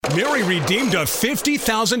Mary redeemed a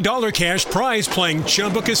 $50,000 cash prize playing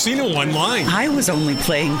Chumba Casino online. I was only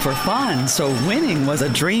playing for fun, so winning was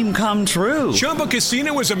a dream come true. Chumba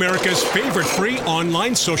Casino is America's favorite free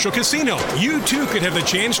online social casino. You too could have the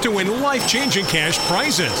chance to win life-changing cash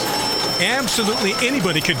prizes. Absolutely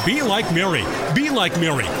anybody could be like Mary. Be like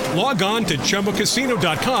Mary. Log on to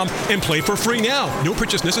ChumbaCasino.com and play for free now. No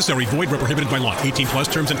purchase necessary. Void where prohibited by law. 18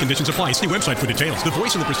 plus terms and conditions apply. See website for details. The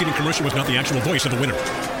voice in the preceding commercial was not the actual voice of the winner.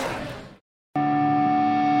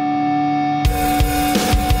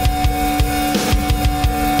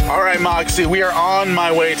 All right, Moxie, we are on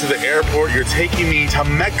my way to the airport. You're taking me to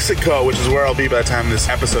Mexico, which is where I'll be by the time this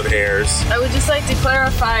episode airs. I would just like to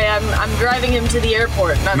clarify, I'm driving him to the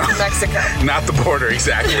airport, not to Mexico. Not the border,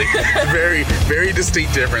 exactly. Very, very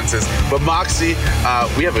distinct differences. But Moxie,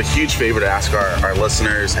 we have a huge favor to ask our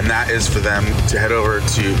listeners, and that is for them to head over to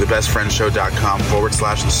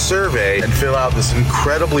thebestfriendshow.com/survey and fill out this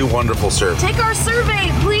incredibly wonderful survey. Take our survey,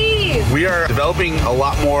 please. We are developing a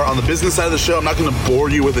lot more on the business side of the show. I'm not going to bore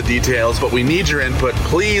you with the details, but we need your input.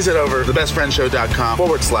 Please head over to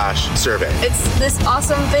thebestfriendshow.com/survey. It's this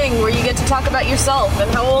awesome thing where you get to talk about yourself and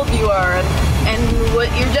how old you are and what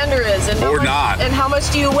your gender is and how much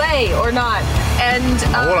do you weigh or not. And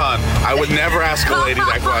hold on, I would never ask a lady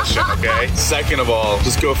that question, okay? Second of all,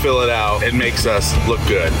 just go fill it out. It makes us look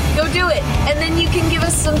good. Go do it, and then you can give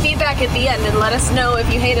us some feedback at the end and let us know if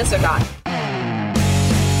you hate us or not.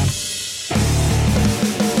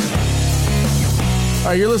 All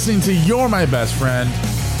right, you're listening to You're My Best Friend.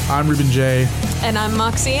 I'm Ruben J. And I'm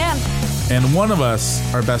Moxie Ann. And one of us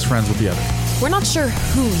are best friends with the other. We're not sure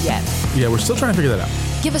who yet. Yeah, we're still trying to figure that out.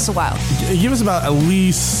 Give us a while. Give us about at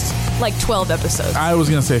least... like 12 episodes. I was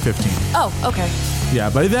going to say 15. Oh, okay. Yeah,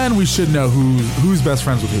 by then we should know who's best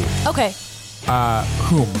friends with who. Okay.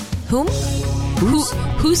 Whom?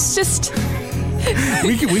 Who's just...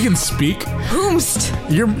 we can speak. Whomst.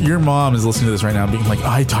 Your mom is listening to this right now being like,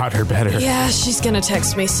 I taught her better. Yeah, she's gonna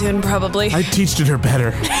text me soon, probably. I teached her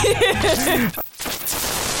better.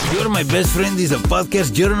 You're My Best Friend is a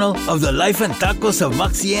podcast journal of the life and tacos of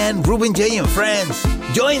Moxie Ann, Ruben J, and friends.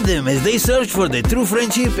 Join them as they search for the true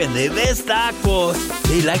friendship and the best tacos.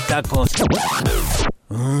 They like tacos.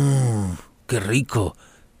 Que rico.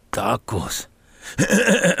 Tacos.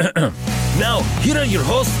 Now, here are your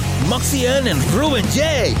hosts, Moxie Ann and Ruben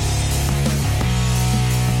J.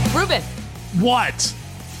 Ruben. What?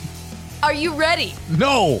 Are you ready?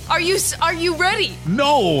 No. Are you ready?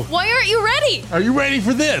 No. Why aren't you ready? Are you ready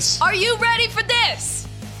for this? Are you ready for this?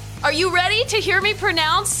 Are you ready to hear me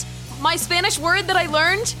pronounce my Spanish word that I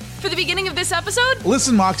learned for the beginning of this episode?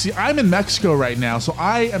 Listen, Moxie, I'm in Mexico right now, so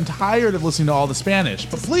I am tired of listening to all the Spanish.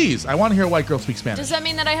 But please, I want to hear a white girl speak Spanish. Does that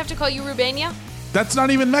mean that I have to call you Rubenia? That's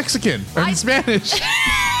not even Mexican or in Spanish.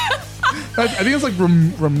 I think it's like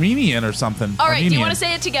Romanian or something. All right, Armenian. do you want to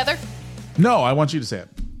say it together? No, I want you to say it.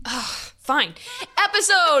 Fine.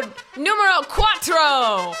 Episode numero 4.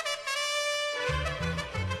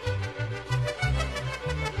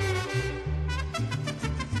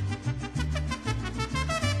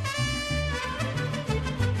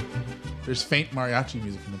 There's faint mariachi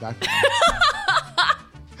music in the background.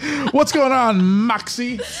 What's going on,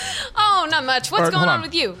 Moxie? Oh, not much. What's going on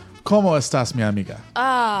with you? ¿Cómo estás, mi amiga?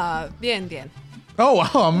 Bien, bien. Oh, wow,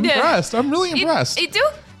 I'm impressed. I'm really impressed. ¿Y tú?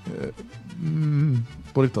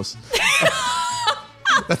 Burritos.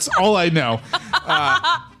 That's all I know.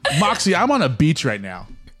 Moxie, I'm on a beach right now.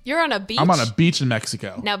 You're on a beach? I'm on a beach in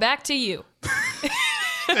Mexico. Now back to you.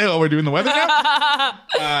 Oh, we're doing the weather now?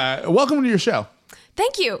 Welcome to your show.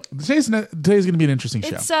 Thank you. Today's going to be an interesting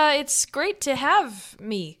show. It's great to have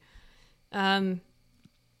me.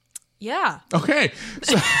 Yeah. Okay.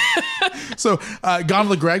 So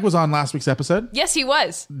Gondola Greg was on last week's episode. Yes, he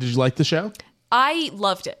was. Did you like the show? I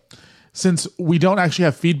loved it. Since we don't actually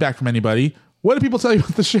have feedback from anybody, what do people tell you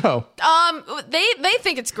about the show? They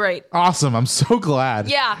think it's great. Awesome. I'm so glad.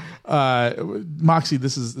 Yeah. Moxie,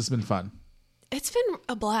 this has been fun. It's been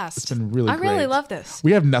a blast. It's been really great. I really love this.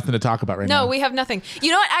 We have nothing to talk about right now. No, we have nothing. You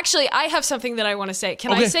know what? Actually, I have something that I want to say.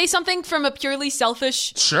 Can I say something from a purely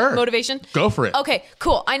selfish motivation? Go for it. Okay,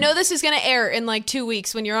 cool. I know this is going to air in like 2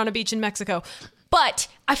 weeks when you're on a beach in Mexico, but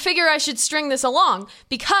I figure I should string this along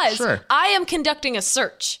because I am conducting a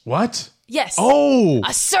search. What? Yes. Oh.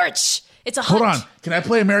 A search. It's a hunt. Hold on. Can I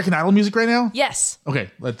play American Idol music right now? Yes. Okay,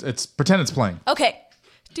 let's pretend it's playing. Okay.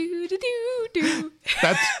 Do, do, do, do.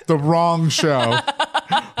 That's the wrong show,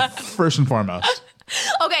 first and foremost.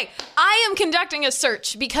 Okay, I am conducting a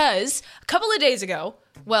search because a couple of days ago,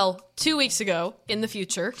 2 weeks ago in the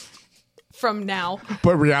future, from now.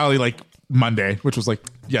 But reality, like Monday, which was like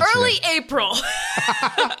yesterday. Early April.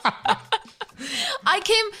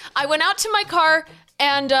 I went out to my car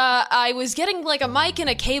and I was getting like a mic and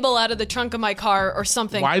a cable out of the trunk of my car or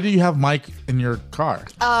something. Why do you have mic in your car?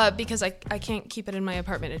 Because I can't keep it in my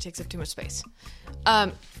apartment. It takes up too much space.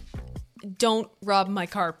 Don't rob my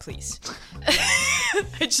car, please.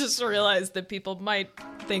 I just realized that people might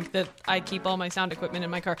think that I keep all my sound equipment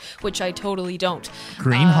in my car, which I totally don't.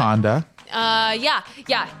 Green Honda. Yeah.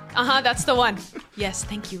 That's the one. Yes,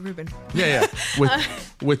 thank you, Ruben. Yeah.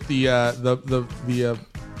 With the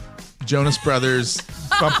Jonas Brothers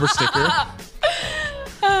bumper sticker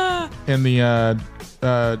and the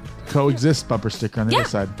Coexist bumper sticker on the other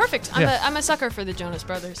side. Perfect. I'm a sucker for the Jonas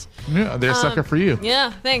Brothers. Yeah, they're a sucker for you.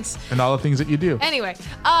 Yeah, thanks. And all the things that you do. Anyway,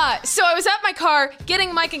 so I was at my car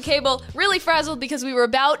getting mic and cable, really frazzled because we were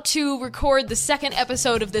about to record the second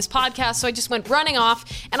episode of this podcast, so I just went running off.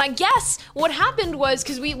 And I guess what happened was,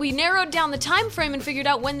 because we narrowed down the time frame and figured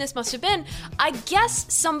out when this must have been, I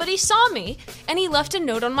guess somebody saw me and he left a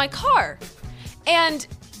note on my car. And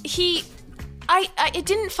I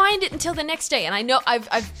didn't find it until the next day, and I know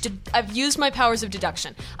I've used my powers of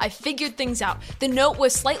deduction. I figured things out. The note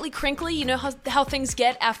was slightly crinkly. You know how things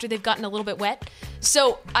get after they've gotten a little bit wet?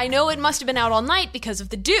 So I know it must have been out all night because of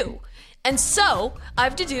the dew. And so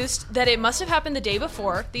I've deduced that it must have happened the day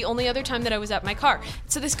before, the only other time that I was at my car.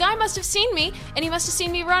 So this guy must have seen me, and he must have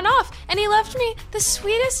seen me run off, and he left me the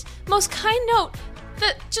sweetest, most kind note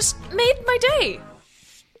that just made my day.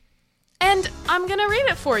 And I'm going to read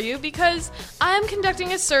it for you because I am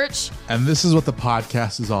conducting a search. And this is what the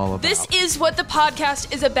podcast is all about. This is what the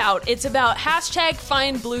podcast is about. It's about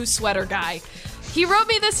 #FindBlueSweaterGuy. He wrote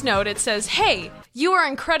me this note. It says, "Hey, you are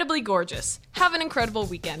incredibly gorgeous. Have an incredible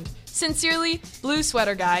weekend. Sincerely, Blue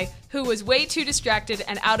Sweater Guy, who was way too distracted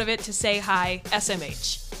and out of it to say hi,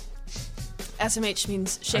 SMH." SMH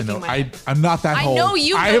means shaking my head. I'm not that old. I know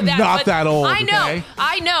you know I am that, not that old. I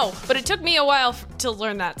know, but it took me a while to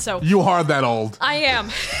learn that. So you are that old. I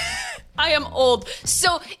am. I am old.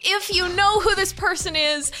 So if you know who this person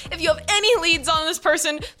is, if you have any leads on this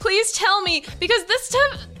person, please tell me, because this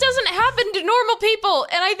stuff doesn't happen to normal people,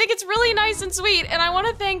 and I think it's really nice and sweet, and I want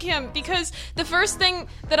to thank him, because the first thing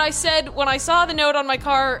that I said when I saw the note on my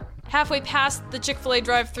car halfway past the Chick-fil-A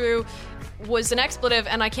drive-thru was an expletive,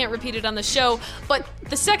 and I can't repeat it on the show, but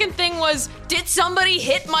the second thing was, did somebody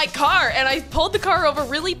hit my car? And I pulled the car over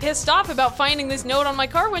really pissed off about finding this note on my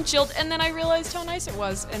car windshield, and then I realized how nice it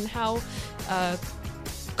was, and how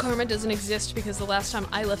karma doesn't exist, because the last time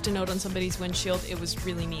I left a note on somebody's windshield, it was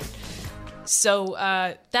really mean. So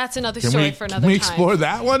that's another story for another time. Can we explore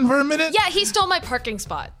that one for a minute? Yeah, he stole my parking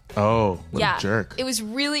spot. Oh, what a jerk. It was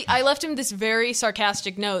really, I left him this very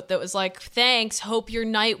sarcastic note that was like, "Thanks, hope your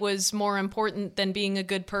night was more important than being a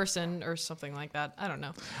good person," or something like that. I don't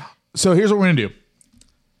know. So here's what we're going to do.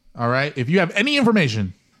 All right? If you have any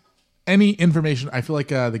information, I feel like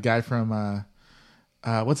the guy from,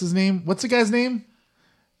 what's his name? What's the guy's name?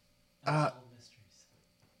 No.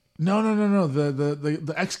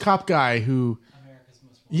 The ex-cop guy who... America's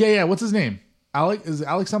Most Wanted. Yeah. What's his name? Is it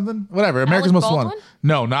Alex something? Whatever. America's Most Wanted.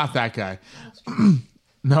 No, not that guy.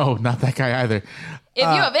 No, not that guy either. If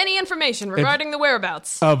you have any information regarding the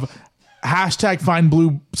whereabouts of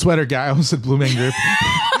 #FindBlueSweaterGuy, I almost said Blue Man Group.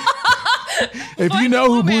 If you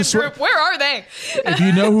know who Blue Sweater, where are they? If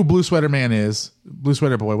you know who Blue Sweater Man is, Blue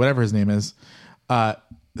Sweater Boy, whatever his name is,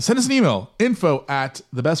 send us an email,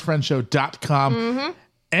 info@thebestfriendshow.com. Mm-hmm.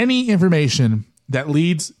 Any information that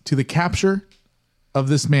leads to the capture of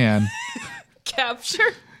this man.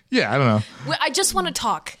 Capture? Yeah, I don't know. I just want to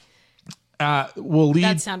talk. Will lead.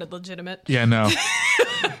 That sounded legitimate. Yeah, no.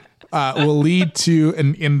 Will lead to,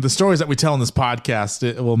 and in the stories that we tell in this podcast,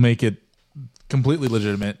 it will make it completely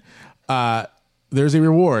legitimate. There's a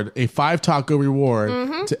reward, a 5 taco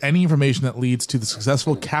reward to any information that leads to the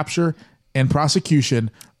successful capture and prosecution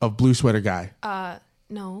of Blue Sweater Guy.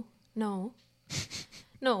 No. No.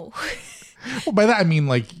 Well, by that I mean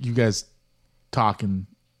like you guys talk and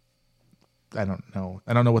I don't know.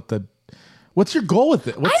 What's your goal with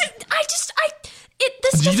it? Do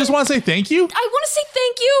you just want to say thank you? I want to say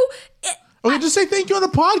thank you. Okay, just say thank you on the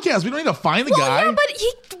podcast. We don't need to find the guy. Yeah, but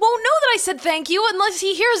he won't know that I said thank you unless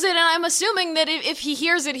he hears it, and I'm assuming that if he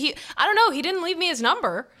hears it, I don't know, he didn't leave me his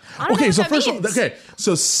number. I don't know what that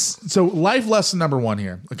means. So life lesson number 1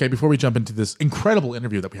 here, okay, before we jump into this incredible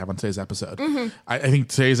interview that we have on today's episode. Mm-hmm. I think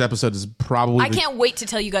today's episode is probably... I can't wait to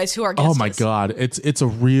tell you guys who our guest is. Oh my God, it's a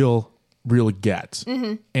real get.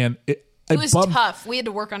 Mm-hmm. And it was tough. We had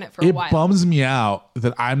to work on it for a while. It bums me out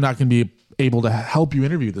that I'm not going to be able to help you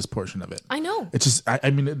interview this portion of it. I know. It's just, I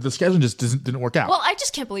mean, the scheduling just didn't work out. Well, I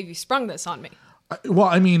just can't believe you sprung this on me. Well,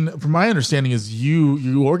 I mean, from my understanding is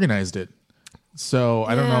you organized it. So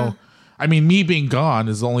I don't know. I mean, me being gone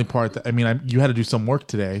is the only part that, I mean, you had to do some work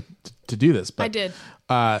today to do this. But, I did.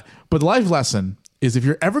 But the life lesson is if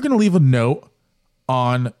you're ever going to leave a note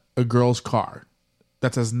on a girl's car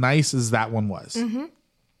that's as nice as that one was,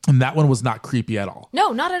 and that one was not creepy at all.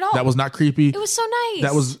 No, not at all. That was not creepy. It was so nice.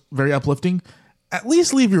 That was very uplifting. At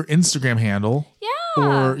least leave your Instagram handle. Yeah.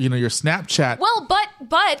 Or, your Snapchat. Well,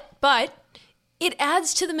 but it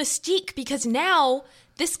adds to the mystique because now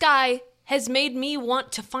this guy has made me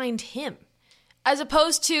want to find him. As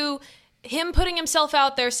opposed to him putting himself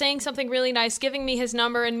out there, saying something really nice, giving me his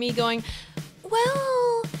number, and me going,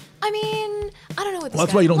 well, I mean, I don't know what this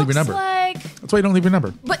that's why you don't leave your number. like. That's why you don't leave your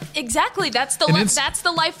number. But exactly, that's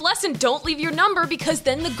the life lesson. Don't leave your number because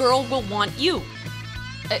then the girl will want you.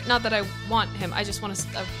 Not that I want him. I just want to.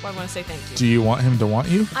 I want to say thank you. Do you want him to want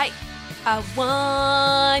you? I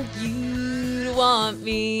want you to want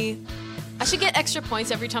me. I should get extra points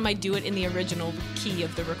every time I do it in the original key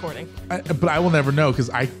of the recording. But I will never know because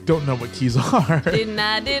I don't know what keys are. Didn't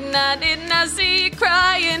I see you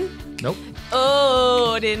crying? Nope.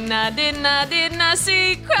 Oh, didn't I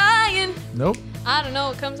see you crying? Nope. I don't know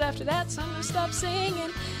what comes after that, so I'm gonna stop singing.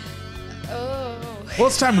 Oh. Well,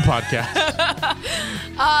 it's time to podcast.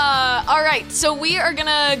 All right, so we are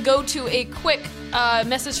gonna go to a quick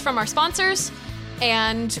message from our sponsors,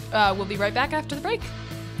 and we'll be right back after the break.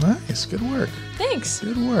 Nice. Good work. Thanks.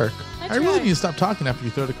 Good work. I really need to stop talking after you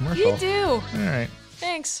throw the commercial. You do. All right.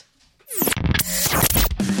 Thanks.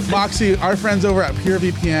 Moxie, our friends over at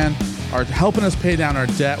PureVPN are helping us pay down our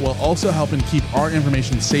debt while also helping keep our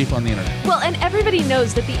information safe on the internet. Well, and everybody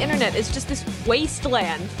knows that the internet is just this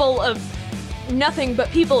wasteland full of nothing but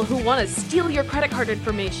people who want to steal your credit card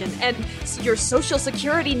information and your social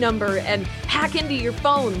security number and hack into your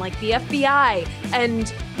phone like the FBI.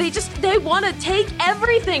 And they want to take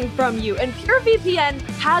everything from you. And PureVPN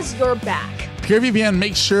has your back. PureVPN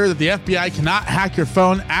makes sure that the FBI cannot hack your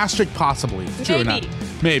phone, asterisk possibly. True or not?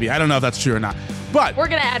 Maybe. I don't know if that's true or not. But we're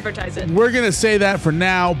going to advertise it. We're going to say that for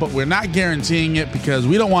now, but we're not guaranteeing it because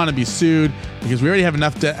we don't want to be sued because we already have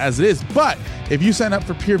enough debt as it is. But if you sign up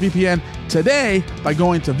for PureVPN today by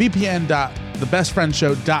going to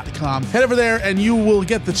vpn.thebestfriendshow.com, head over there and you will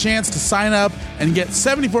get the chance to sign up and get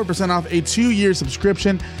 74% off a 2-year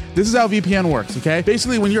subscription. This is how VPN works, okay?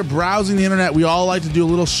 Basically, when you're browsing the internet, we all like to do a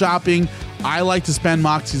little shopping. I like to spend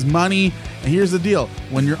Moxie's money. And here's the deal.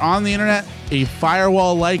 When you're on the internet, a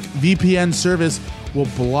firewall-like VPN service will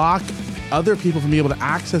block other people from being able to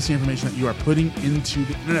access the information that you are putting into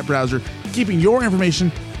the internet browser, keeping your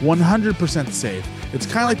information 100% safe. It's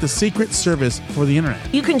kind of like the secret service for the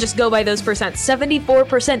internet. You can just go by those percents.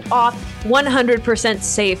 74% off, 100%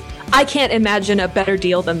 safe. I can't imagine a better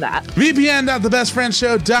deal than that.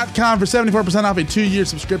 VPN.thebestfriendshow.com for 74% off a 2-year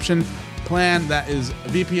subscription plan. That is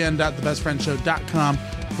VPN.thebestfriendshow.com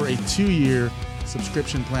for a 2-year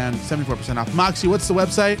subscription plan, 74% off. Moxie, what's the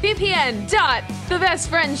website?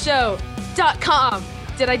 VPN.thebestfriendshow.com.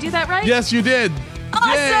 Did I do that right? Yes, you did.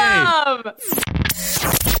 Awesome! Yay!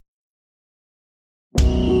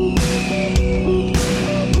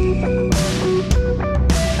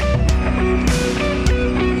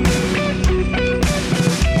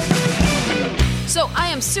 So I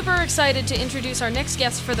am super excited to introduce our next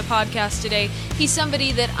guest for the podcast today. He's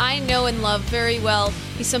somebody that I know and love very well.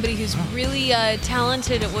 He's somebody who's really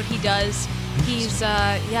talented at what he does. He's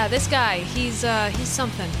this guy. He's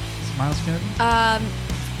something. Miles Kennedy?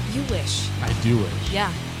 You wish. I do wish.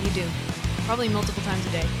 Yeah, you do. Probably multiple times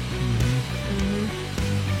a day. Mm-hmm.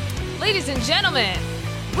 Ladies and gentlemen,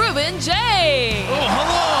 Ruben J. Oh,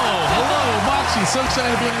 hello, Moxie. So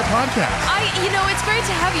excited to be on your podcast. It's great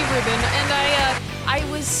to have you, Ruben. And I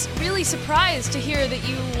was really surprised to hear that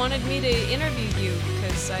you wanted me to interview you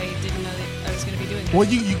because I didn't know that I was going to be doing that. Well,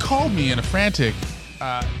 you called me in a frantic,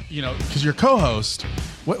 because your co-host.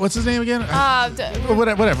 What's his name again?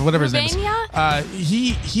 Whatever his name is.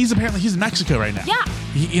 He's in Mexico right now. Yeah.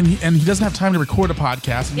 He doesn't have time to record a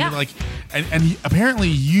podcast. And yeah. Apparently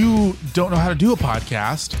you don't know how to do a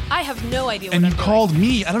podcast. I have no idea. And you called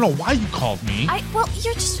me. I don't know why you called me.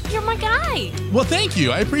 You're my guy. Well, thank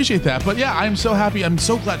you. I appreciate that. But yeah, I'm so happy. I'm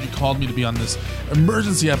so glad you called me to be on this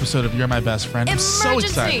emergency episode of You're My Best Friend. I'm so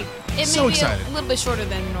excited. It may be a little bit shorter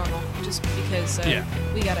than normal, just because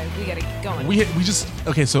we gotta get going.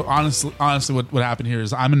 Okay. So honestly, what happened here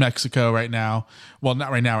is I'm in Mexico right now. Well,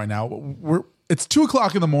 not right now. It's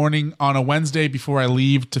 2:00 in the morning on a Wednesday before I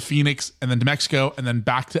leave to Phoenix and then to Mexico and then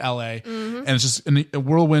back to LA. Mm-hmm. And it's just a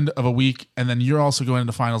whirlwind of a week. And then you're also going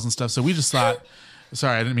into finals and stuff. So we just thought,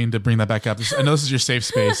 sorry, I didn't mean to bring that back up. I know this is your safe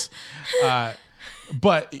space.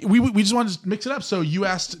 But we just wanted to mix it up. So you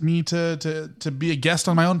asked me to be a guest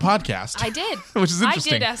on my own podcast. I did. Which is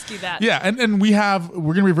interesting. I did ask you that. Yeah, and we're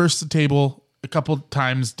going to reverse the table a couple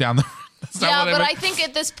times down the Yeah, but I think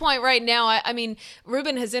at this point right now, I mean,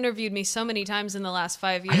 Ruben has interviewed me so many times in the last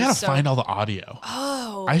 5 years. I gotta find all the audio.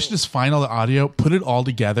 Oh. I should just find all the audio, put it all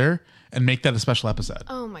together, and make that a special episode.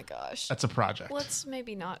 Oh my gosh. That's a project. Let's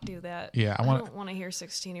maybe not do that. Yeah, I don't want to hear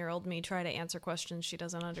 16-year-old me try to answer questions she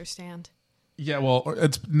doesn't understand. Yeah, well,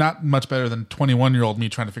 it's not much better than 21-year-old me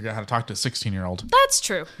trying to figure out how to talk to a 16-year-old. That's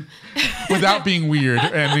true. Without being weird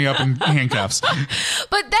and ending up in handcuffs.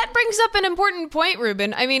 But that brings up an important point,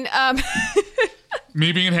 Ruben. I mean,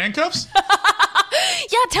 me being in handcuffs?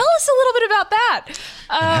 Yeah, tell us a little bit about that. It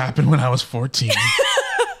happened when I was 14.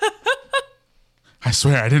 I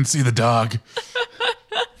swear I didn't see the dog.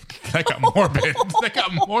 That got morbid.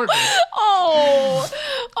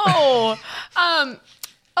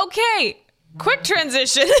 Okay. Quick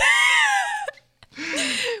transition.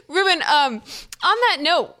 Ruben, on that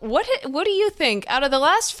note, what do you think, out of the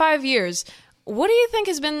last 5 years, what do you think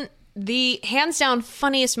has been the hands down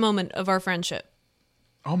funniest moment of our friendship?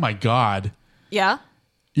 Oh my God. Yeah?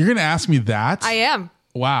 You're going to ask me that? I am.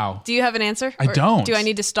 Wow. Do you have an answer? I don't. Do I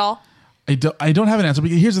need to stall? I don't have an answer,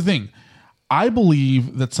 but here's the thing. I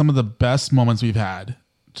believe that some of the best moments we've had,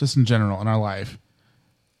 just in general in our life,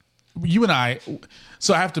 you and I,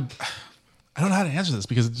 so I don't know how to answer this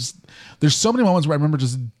because there's so many moments where I remember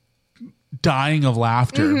just dying of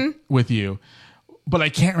laughter with you, but I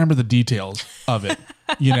can't remember the details of it,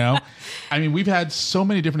 you know? I mean, we've had so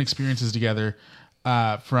many different experiences together,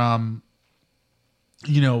 from,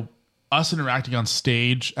 you know, us interacting on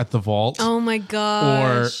stage at the Vault. Oh my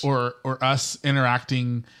gosh. Or us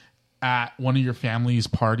interacting at one of your family's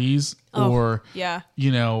parties, or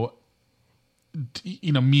you know,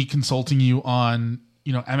 me consulting you on,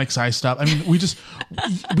 you know, MXI stuff. I mean, we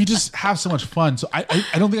just have so much fun. So I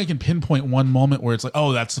don't think I can pinpoint one moment where it's like,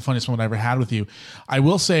 oh, that's the funniest moment I ever had with you. I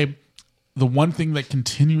will say the one thing that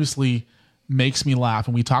continuously makes me laugh,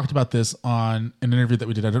 and we talked about this on an interview that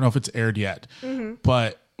we did. I don't know if it's aired yet,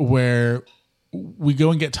 but where we go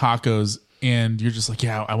and get tacos and you're just like,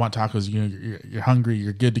 yeah, I want tacos. You know, you're hungry.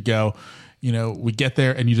 You're good to go. You know, we get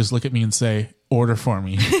there and you just look at me and say, order for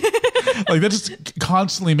me. Like that just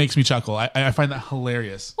constantly makes me chuckle. I find that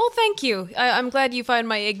hilarious. Well, thank you. I'm glad you find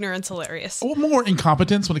my ignorance hilarious. Well, more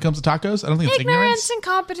incompetence when it comes to tacos. I don't think it's ignorance.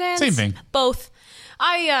 Incompetence. Same thing. Both.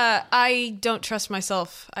 I don't trust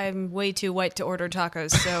myself. I'm way too white to order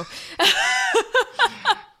tacos. So,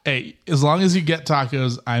 hey, as long as you get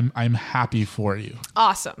tacos, I'm happy for you.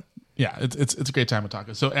 Awesome. Yeah, it's a great time with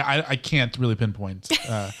tacos. So I can't really pinpoint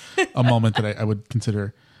a moment that I would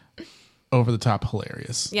consider over the top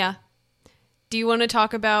hilarious. Yeah. Do you want to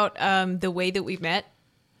talk about the way that we met?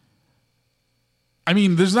 I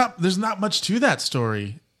mean, there's not much to that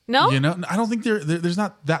story. No, you know, I don't think there's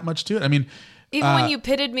not that much to it. I mean, even when you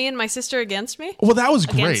pitted me and my sister against me. Well, that was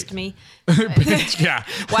great. Against me. Yeah.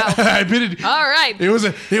 Wow. I pitted. All right. It was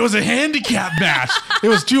a handicap match. It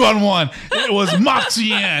was 2-on-1. It was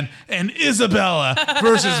Moxie Ann and Isabella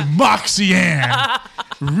versus Moxie Ann.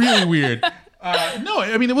 Really weird. No,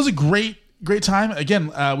 I mean, it was a great time. Again,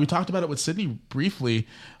 we talked about it with Sydney briefly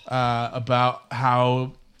about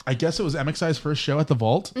how I guess it was MXI's first show at the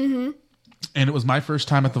Vault. Mm-hmm. And it was my first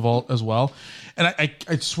time at the Vault as well. And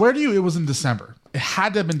I swear to you, it was in December. It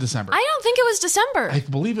had to have been December. I don't think it was December. I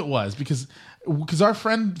believe it was because our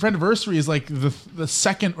friendiversary is like the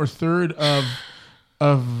second or third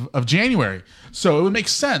of January. So it would make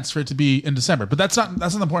sense for it to be in December. But that's not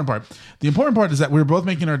the important part. The important part is that we were both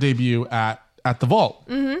making our debut at the Vault.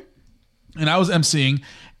 Mm-hmm. And I was emceeing,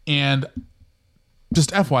 and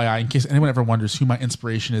just FYI, in case anyone ever wonders who my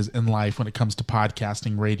inspiration is in life when it comes to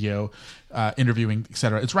podcasting, radio, interviewing,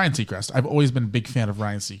 etc., it's Ryan Seacrest. I've always been a big fan of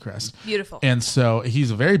Ryan Seacrest. Beautiful. And so he's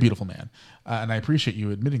a very beautiful man, and I appreciate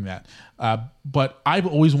you admitting that. But I've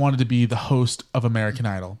always wanted to be the host of American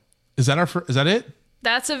Idol. Is that it?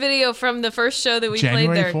 That's a video from the first show that we January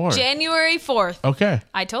played there. 4th. January 4th. Okay.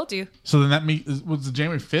 I told you. So then was it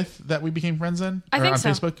January 5th that we became friends then? I think on so.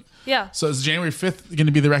 Facebook? Yeah. So is January 5th going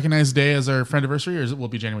to be the recognized day as our friendiversary, or will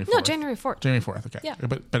it be January 4th? No, January 4th. January 4th, okay. Yeah.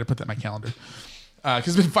 Better put that in my calendar. Because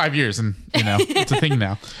it's been 5 years and, you know, it's a thing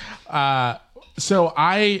now. So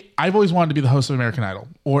I've always wanted to be the host of American Idol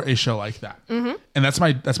or a show like that. Mm-hmm. And that's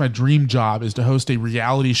my dream job, is to host a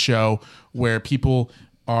reality show where people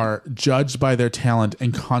are judged by their talent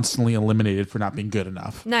and constantly eliminated for not being good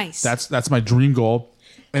enough. Nice. That's my dream goal.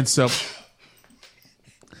 And so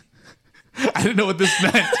I didn't know what this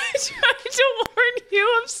meant. I tried to warn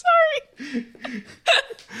you. I'm sorry.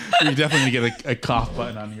 You definitely need to get a cough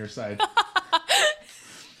button on your side.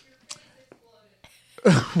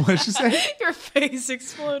 What did she say? Your face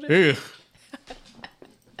exploded.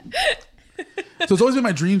 So it's always been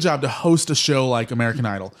my dream job to host a show like American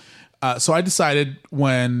Idol. So I decided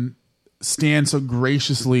when Stan so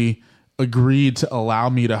graciously agreed to allow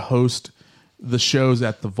me to host the shows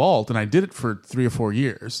at the Vault, and I did it for 3 or 4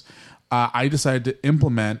 years, I decided to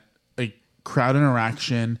implement a crowd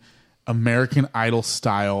interaction, American Idol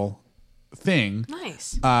style thing.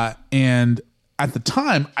 Nice. And at the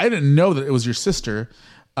time, I didn't know that it was your sister,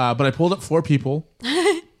 but I pulled up 4 people.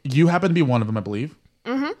 You happened to be one of them, I believe.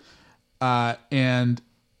 Mm-hmm. And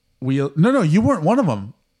no, you weren't one of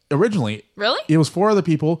them originally. Really? It was 4 other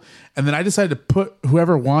people, and then I decided to put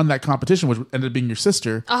whoever won that competition, which ended up being your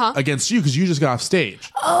sister, against you because you just got off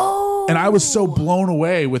stage. Oh. And I was so blown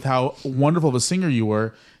away with how wonderful of a singer you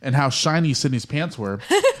were and how shiny Sydney's pants were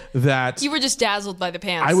that You were just dazzled by the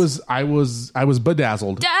pants. I was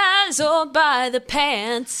bedazzled. Dazzled by the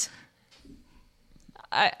pants.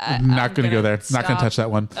 I'm not going to go there. Stop. Not going to touch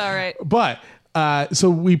that one. All right. But so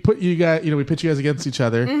we put you guys, we put you guys against each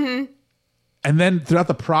other. Mm-hmm. And then throughout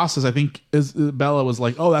the process, I think Bella was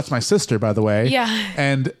like, "Oh, that's my sister, by the way." Yeah.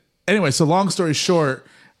 And anyway, so long story short,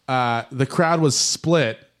 the crowd was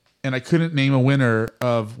split, and I couldn't name a winner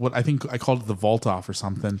of what I think I called it the Vault Off or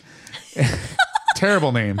something.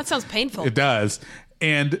 Terrible name. That sounds painful. It does.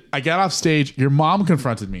 And I got off stage. Your mom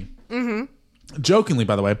confronted me, jokingly,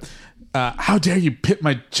 by the way. How dare you pit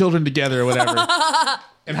my children together or whatever?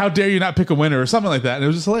 And how dare you not pick a winner or something like that? And it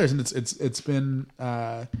was just hilarious. And it's been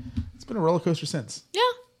a roller coaster since. Yeah.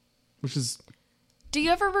 Which is. Do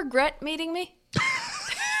you ever regret meeting me?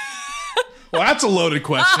 Well, that's a loaded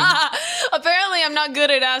question. Apparently, I'm not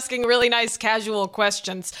good at asking really nice, casual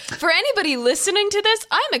questions. For anybody listening to this,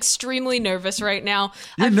 I'm extremely nervous right now.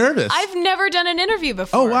 You're nervous? I've never done an interview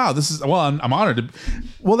before. Oh, wow. I'm honored to.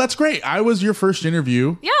 Well, that's great. I was your first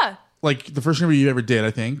interview. Yeah. Like the first interview you ever did,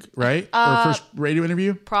 I think, right? Or first radio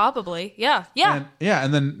interview? Probably. Yeah.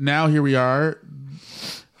 And then now here we are.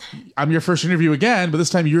 I'm your first interview again, but this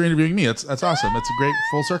time you're interviewing me. That's awesome. It's a great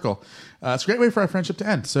full circle. It's a great way for our friendship to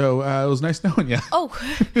end. So it was nice knowing you. Oh,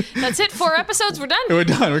 that's it. 4 episodes. We're done. We're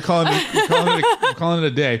done. We're calling it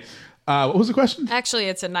a day. What was the question? Actually,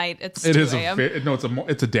 it's a night. It's it 2 is a.m.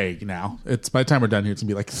 It's a day now. It's by the time we're done here, it's gonna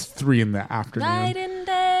be like 3 in the afternoon. Night and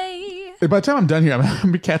day. By the time I'm done here, I'm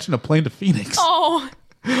gonna be catching a plane to Phoenix. Oh.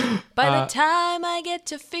 By the time I get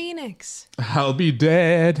to Phoenix, I'll be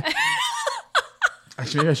dead.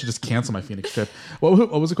 Actually, maybe I should just cancel my Phoenix trip.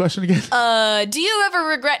 What was the question again? do you ever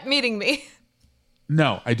regret meeting me?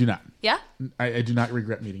 No, I do not. Yeah? I do not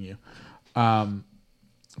regret meeting you.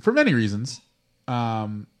 For many reasons.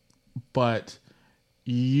 But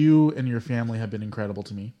you and your family have been incredible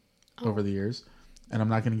to me over the years. And I'm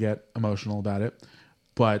not going to get emotional about it.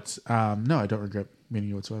 But no, I don't regret meeting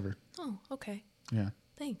you whatsoever. Oh, okay. Yeah.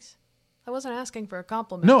 Thanks. I wasn't asking for a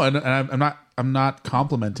compliment. No, and I'm not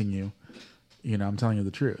complimenting you. I'm telling you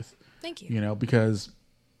the truth. Thank you. Because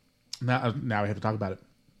now we have to talk about it.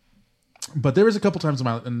 But there was a couple times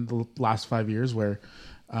in the last 5 years where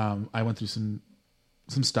I went through some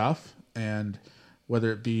stuff, and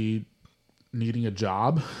whether it be needing a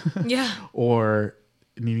job, yeah, or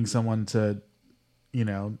needing someone to,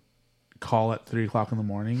 call at 3:00 in the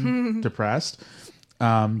morning, depressed,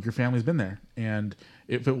 your family's been there, and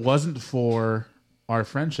if it wasn't for our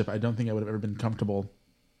friendship, I don't think I would have ever been comfortable.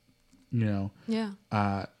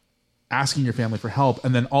 Asking your family for help,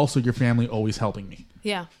 and then also your family always helping me.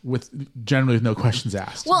 Yeah. Generally with no questions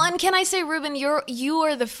asked. Well, and can I say, Ruben, you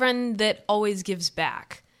are the friend that always gives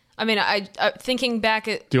back. I mean, I thinking back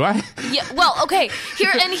at... Do I? Yeah. Well, okay.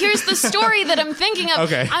 Here's the story that I'm thinking of.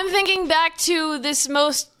 Okay. I'm thinking back to this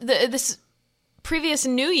previous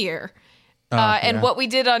New Year, and what we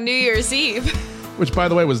did on New Year's Eve. Which, by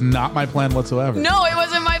the way, was not my plan whatsoever. No, it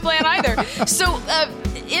wasn't my plan either. So,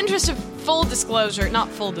 interest of full disclosure, not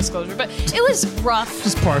full disclosure, but it was rough.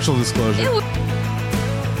 Just partial disclosure.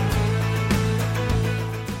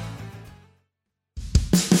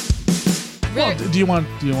 Well, do you want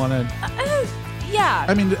to? Yeah.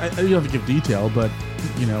 I mean, you don't have to give detail, but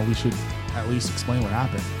we should at least explain what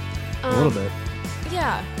happened a little bit.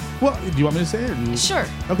 Yeah. Well, do you want me to say it? Or Sure.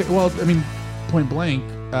 Okay. Well, I mean, point blank,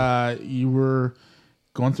 you were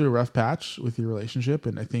going through a rough patch with your relationship,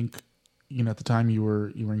 and I think at the time you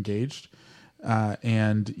were engaged,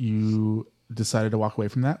 and you decided to walk away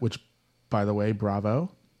from that. Which, by the way,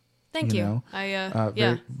 bravo. Thank you.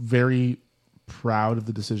 Very, very proud of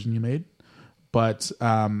the decision you made. But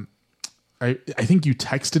I think you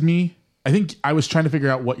texted me. I think I was trying to figure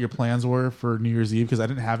out what your plans were for New Year's Eve because I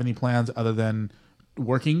didn't have any plans other than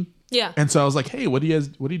working. Yeah. And so I was like, "Hey, what are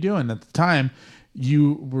you doing?" At the time,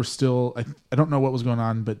 you were still, I don't know what was going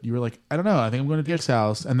on, but you were like, I don't know, I think I'm going to Dick's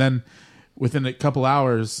house. And then within a couple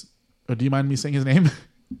hours, do you mind me saying his name?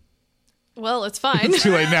 Well, it's fine. It's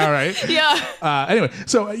too late now, right? Yeah. Anyway,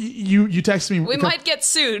 so you text me. We might get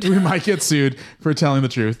sued. We might get sued for telling the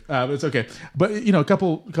truth, but it's okay. But a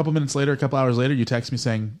couple minutes later, a couple hours later, you text me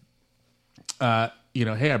saying, hey,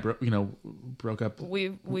 I broke up. We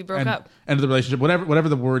broke up. End of the relationship. Whatever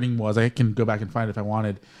the wording was, I can go back and find it if I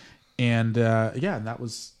wanted. And and that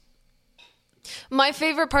was. My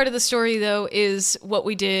favorite part of the story, though, is what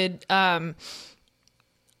we did.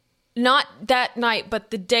 Not that night,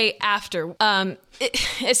 but the day after.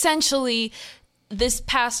 Essentially, this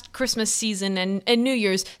past Christmas season and New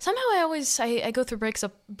Year's, somehow I go through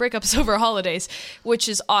breakups over holidays, which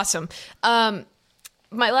is awesome. My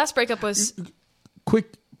last breakup was...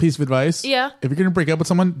 Quick piece of advice. Yeah. If you're going to break up with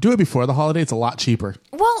someone, do it before the holiday. It's a lot cheaper.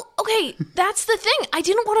 Well, okay, that's the thing. I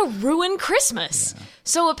didn't want to ruin Christmas. Yeah.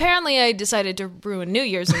 So apparently I decided to ruin New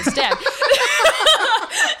Year's instead.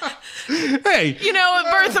 Hey,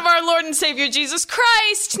 birth of our Lord and Savior Jesus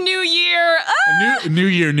Christ, New Year. New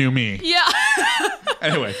year, new me. Yeah.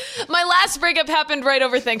 Anyway, my last breakup happened right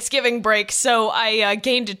over Thanksgiving break, so I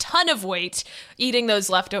gained a ton of weight eating those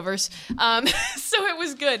leftovers. So it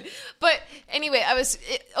was good. But anyway, I was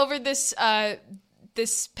over this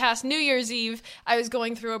past New Year's Eve. I was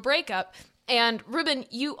going through a breakup, and Ruben,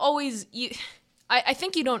 I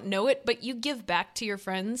think you don't know it, but you give back to your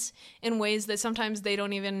friends in ways that sometimes they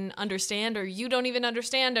don't even understand, or you don't even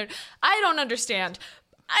understand, or I don't understand.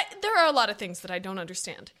 There are a lot of things that I don't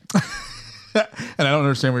understand. And I don't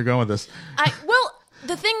understand where you're going with this.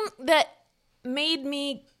 The thing that made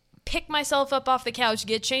me pick myself up off the couch,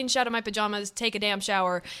 get changed out of my pajamas, take a damn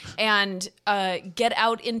shower, and get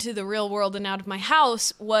out into the real world and out of my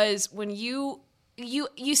house was when you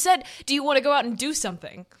said, do you want to go out and do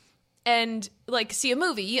something? And see a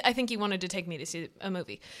movie. I think you wanted to take me to see a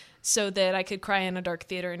movie so that I could cry in a dark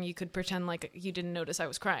theater and you could pretend like you didn't notice I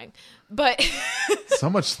was crying. But so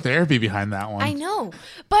much therapy behind that one. I know,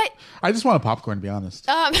 but I just want a popcorn, to be honest.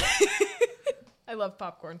 I love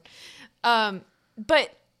popcorn.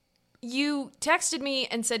 But you texted me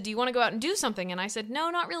and said, do you want to go out and do something? And I said, no,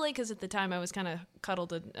 not really, because at the time I was kind of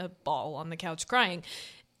cuddled a ball on the couch crying.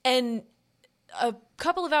 And a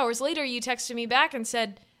couple of hours later, you texted me back and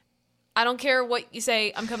said, I don't care what you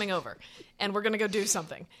say, I'm coming over, and we're going to go do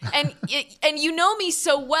something. And you know me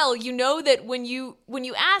so well, you know that when you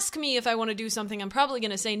ask me if I want to do something, I'm probably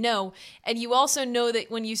going to say no. And you also know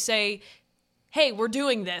that when you say, hey, we're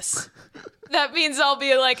doing this, that means I'll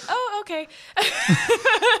be like, oh, okay.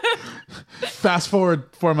 Fast forward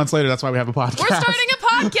 4 months later, that's why we have a podcast. We're starting a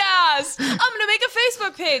podcast. I'm going to make a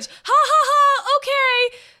Facebook page. Ha, ha, ha,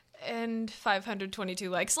 okay. And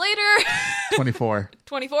 522 likes later. 24.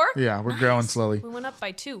 24? Yeah, we're growing slowly. We went up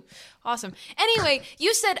by 2. Awesome. Anyway,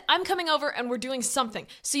 you said, I'm coming over and we're doing something.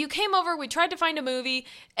 So you came over, we tried to find a movie,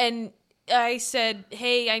 and I said,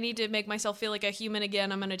 hey, I need to make myself feel like a human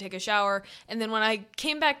again. I'm going to take a shower. And then when I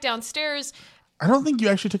came back downstairs... I don't think you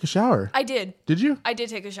actually took a shower. I did. Did you? I did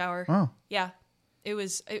take a shower. Oh. Yeah. It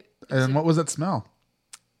was and what was that smell?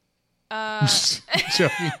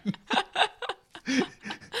 Joking.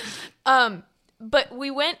 But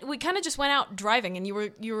we kind of just went out driving, and you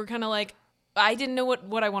were kind of like, I didn't know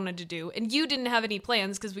what I wanted to do, and you didn't have any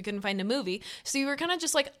plans because we couldn't find a movie. So you were kind of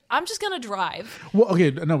just like, I'm just going to drive. Well,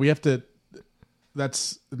 okay. No, we have to,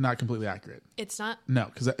 that's not completely accurate. It's not? No,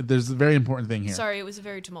 because there's a very important thing here. Sorry, it was a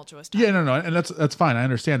very tumultuous time. Yeah, no. And that's fine. I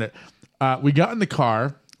understand it. We got in the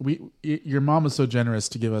car. Your mom was so generous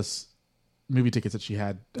to give us movie tickets that she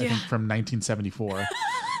had, I think, from 1974.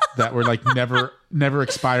 That were like never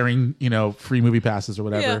expiring, free movie passes or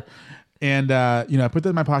whatever. Yeah. And, I put that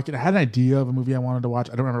in my pocket. I had an idea of a movie I wanted to watch.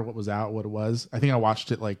 I don't remember what it was. I think I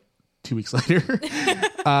watched it like 2 weeks later.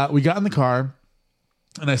 We got in the car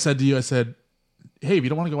and I said to you, hey, if you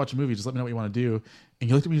don't want to go watch a movie, just let me know what you want to do. And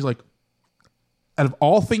you looked at me, he's like, out of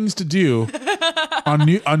all things to do on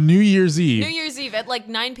New Year's Eve. New Year's Eve at like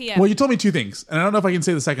 9 p.m. Well, you told me 2 things. And I don't know if I can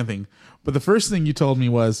say the second thing. But the first thing you told me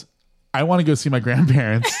was, I want to go see my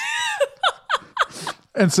grandparents.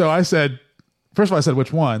 And so I said, first of all, I said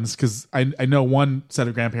which ones, because I know one set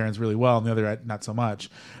of grandparents really well and the other not so much.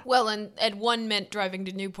 Well, and one meant driving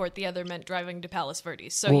to Newport, the other meant driving to Palos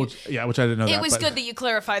Verdes. So which I didn't know. It was good that you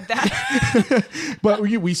clarified that. But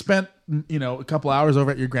we spent a couple hours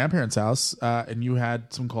over at your grandparents' house, and you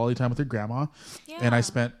had some quality time with your grandma, and I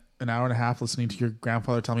spent an hour and a half listening to your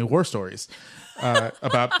grandfather tell me war stories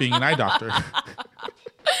about being an eye doctor.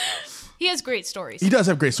 He has great stories. He does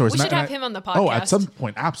have great stories. We should have him on the podcast. Oh, at some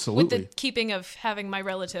point, absolutely. With the keeping of having my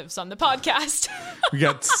relatives on the podcast. We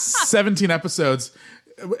got 17 episodes.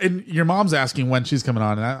 And your mom's asking when she's coming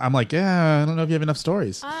on. And I'm like, yeah, I don't know if you have enough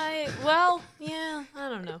stories. I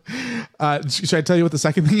don't know. Should I tell you what the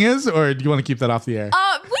second thing is? Or do you want to keep that off the air?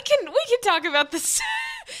 We can talk about this.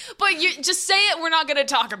 But you just say it. We're not going to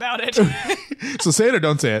talk about it. So say it or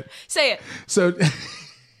don't say it. Say it. So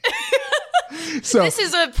this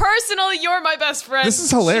is a personal you're my best friend. This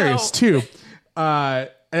is hilarious too. And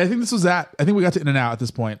I think we got to In-N-Out at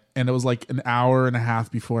this point, and it was like an hour and a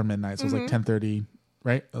half before midnight. So it was like 10:30,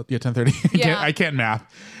 right? Yeah, 10:30. Yeah. I can't math.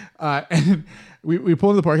 And we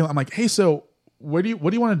pull into the parking lot. I'm like, hey, so what do you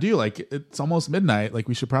want to do? Like, it's almost midnight. Like,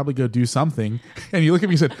 we should probably go do something. And you look at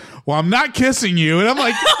me and said, well, I'm not kissing you. And I'm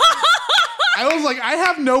like, I was like, I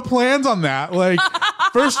have no plans on that. Like,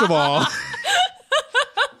 first of all.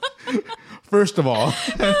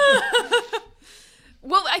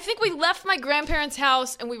 Well, I think we left my grandparents'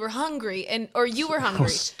 house and we were hungry, or you were hungry. I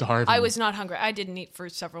was starving. I was not hungry. I didn't eat for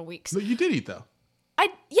several weeks. No, you did eat though.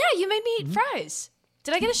 You made me eat fries.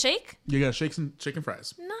 Did I get a shake? You got shakes and chicken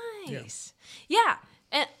fries. Nice. Yeah.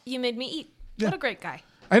 And you made me eat. Yeah. What a great guy.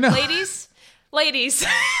 I know. Ladies.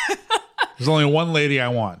 There's only one lady I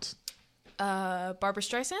want. Barbara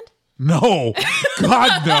Streisand? No.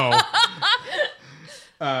 God, no.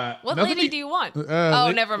 What lady do you want?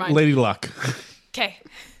 Never mind. Lady Luck. Okay.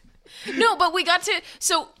 No, but we got to.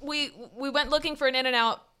 So we went looking for an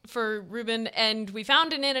In-N-Out for Ruben, and we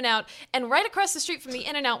found an In-N-Out, and right across the street from the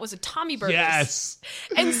In-N-Out was a Tommy Burgers. Yes.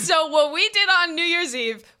 And so what we did on New Year's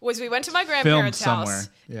Eve was we went to my grandparents' house.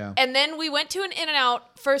 Yeah. And then we went to an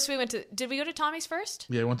In-N-Out. First we went to. Did we go to Tommy's first?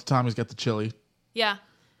 Yeah, we went to Tommy's, got the chili. Yeah.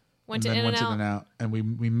 Went to In-N-Out, and we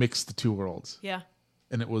mixed the two worlds. Yeah.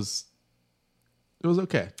 And it was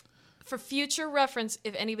okay. For future reference,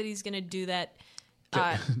 if anybody's gonna do that,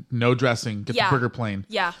 no dressing. Get the burger plain.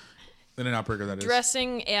 Yeah. In-N-Out burger, that is.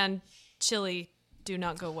 Dressing and chili do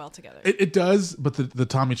not go well together. It does, but the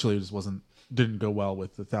Tommy chili just didn't go well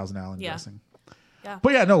with the Thousand Island dressing. Yeah.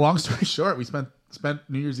 But yeah, no. Long story short, we spent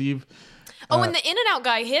New Year's Eve. And the In-N-Out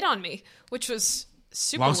guy hit on me, which was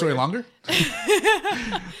super. Long story weird. longer.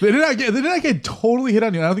 The In-N-Out guy totally hit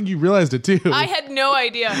on you. I don't think you realized it too. I had no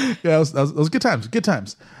idea. Yeah, it was good times. Good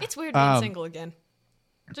times. It's weird being single again.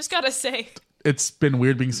 Just gotta say. It's been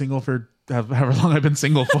weird being single for however long I've been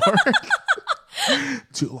single for.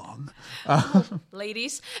 Too long.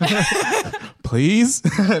 Ladies. Please?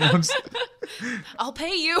 I'll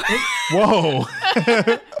pay you. Whoa.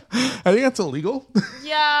 I think that's illegal.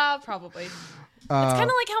 Yeah, probably. It's kind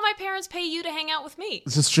of like how my parents pay you to hang out with me.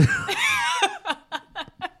 This is true.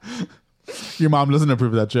 Your mom doesn't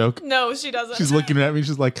approve of that joke. No, she doesn't. She's looking at me.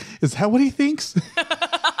 She's like, is that what he thinks?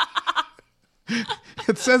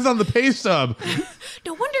 It says on the pay stub.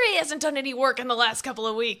 No wonder he hasn't done any work in the last couple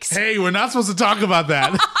of weeks. Hey, we're not supposed to talk about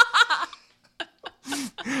that.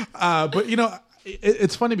 But,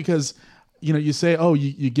 it's funny because, you say, oh,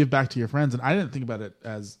 you give back to your friends. And I didn't think about it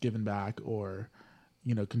as giving back or,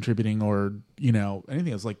 contributing or, anything.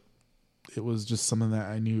 It was like, it was just something that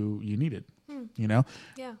I knew you needed, Yeah.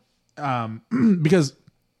 Because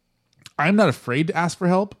I'm not afraid to ask for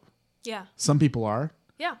help. Yeah. Some people are.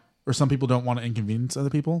 Yeah. Or some people don't want to inconvenience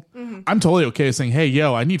other people. Mm-hmm. I'm totally okay with saying, hey,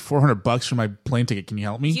 yo, I need $400 for my plane ticket. Can you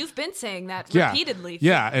help me? You've been saying that repeatedly for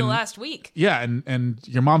the last week. Yeah, and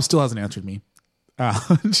your mom still hasn't answered me.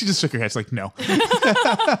 She just shook her head. She's like, no.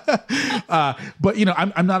 But,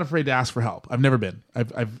 I'm not afraid to ask for help. I've never been.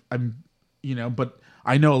 But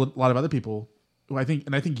I know a lot of other people who I think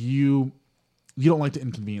you don't like to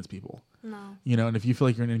inconvenience people. No. And if you feel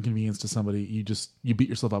like you're an inconvenience to somebody, you beat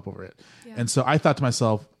yourself up over it. Yeah. And so I thought to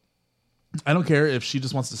myself, I don't care if she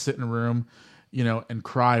just wants to sit in a room, and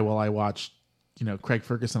cry while I watch, Craig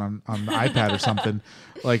Ferguson on the iPad or something.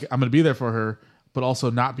 Like, I'm going to be there for her, but also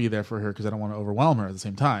not be there for her because I don't want to overwhelm her at the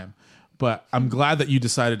same time. But I'm glad that you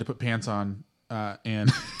decided to put pants on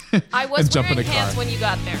and I was and jump wearing in a pants car. when you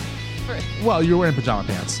got there. Well, you were wearing pajama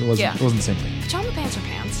pants. It wasn't the same thing. Pajama pants are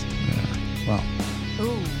pants. Yeah. Well,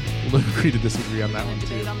 Ooh. we'll agree to disagree on that one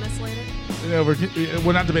Debate too. on this later? Yeah,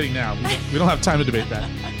 we're not debating now. We don't have time to debate that.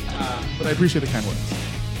 But I appreciate the kind words.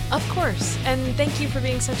 Of course. And thank you for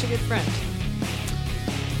being such a good friend.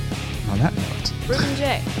 On that note. Ruben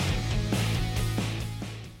J.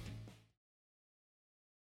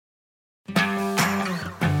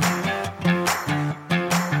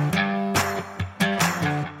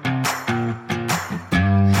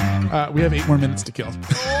 We have 8 more minutes to kill.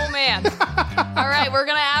 Oh, man. All right, we're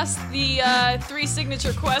going to ask the 3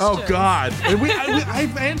 signature questions. Oh, God.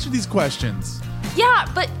 I've answered these questions. Yeah,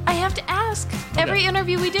 but I have to ask every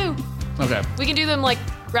interview we do. Okay. We can do them like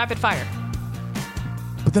rapid fire.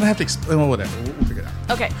 But then I have to explain. Well, whatever. We'll figure it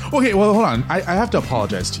out. Okay. Okay. Well, hold on. I have to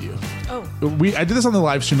apologize to you. Oh. I did this on the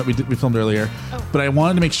live stream that we filmed earlier, but I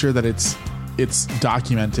wanted to make sure that it's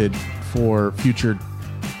documented for future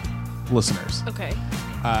listeners. Okay.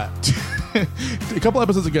 A couple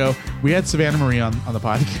episodes ago, we had Savannah Marie on the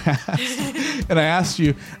podcast, and I asked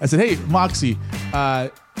you. I said, "Hey, Moxie,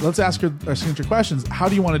 let's ask her our signature questions. How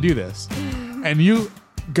do you want to do this?" And you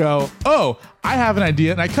go, "Oh, I have an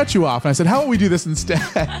idea," and I cut you off. And I said, "How about we do this instead?"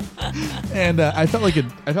 And I felt like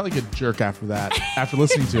a jerk after that, after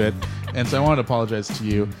listening to it, and so I wanted to apologize to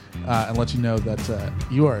you and let you know that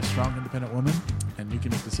you are a strong, independent woman, and you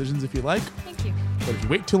can make decisions if you like. Thank you. But if you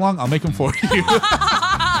wait too long, I'll make them for you.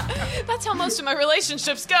 That's how most of my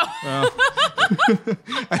relationships go. I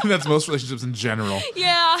think that's most relationships in general.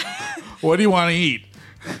 Yeah. What do you want to eat?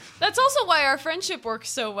 That's also why our friendship works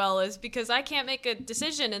so well, is because I can't make a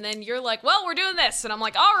decision, and then you're like, well, we're doing this. And I'm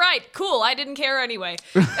like, all right, cool. I didn't care anyway.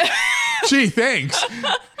 Gee, thanks.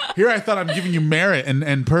 Here I thought I'm giving you merit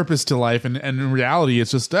and purpose to life, and in reality,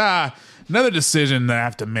 it's just, another decision that I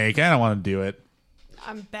have to make. I don't want to do it.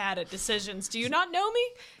 I'm bad at decisions. Do you not know me?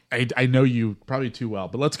 I know you probably too well,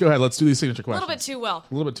 but let's go ahead. Let's do these signature A questions. little bit too well.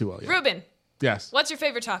 A little bit too well, yeah. Ruben, Yes. what's your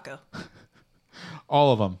favorite taco?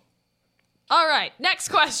 All of them. All right, next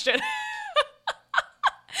question.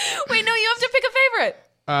 Wait, no, you have to pick a favorite.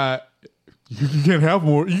 You can't have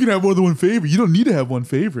more. You can have more than one favorite. You don't need to have one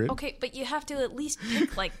favorite. Okay, but you have to at least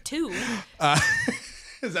pick like two.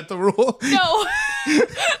 Is that the rule? No. I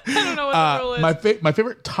don't know what the rule is. My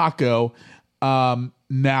favorite taco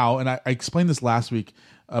now, and I explained this last week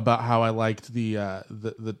about how I liked the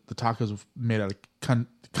tacos made out of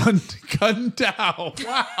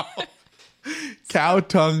cow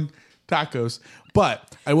tongue tacos.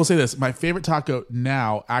 But I will say this: my favorite taco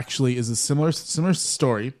now actually is a similar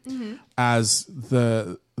story as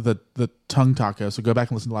the tongue taco. So go back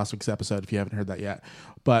and listen to last week's episode if you haven't heard that yet.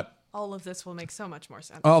 But all of this will make so much more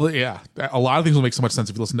sense. oh yeah, a lot of things will make so much sense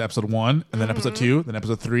if you listen to episode 1, and then episode 2, then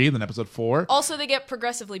episode 3, and then episode 4. Also, they get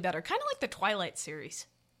progressively better, kind of like the Twilight series.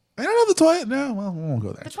 I don't know the Twilight. No, well, we won't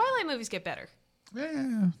go there. The Twilight movies get better.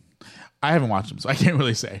 Yeah. I haven't watched them, so I can't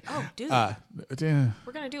really say. Oh, dude. Yeah.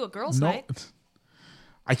 We're going to do a girls' night.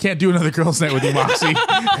 I can't do another girls' night with you, Moxie.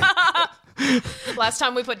 Last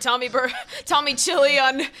time we put Tommy Chili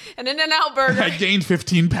on an In-N-Out burger. I gained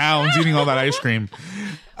 15 pounds eating all that ice cream.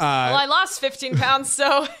 Well, I lost 15 pounds,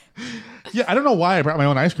 so... Yeah, I don't know why I brought my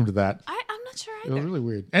own ice cream to that. I'm not sure It either. was really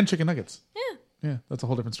weird. And chicken nuggets. Yeah. Yeah, that's a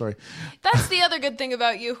whole different story. That's the other good thing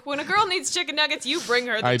about you. When a girl needs chicken nuggets, you bring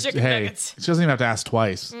her the chicken nuggets. She doesn't even have to ask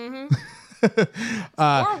twice. Mm-hmm.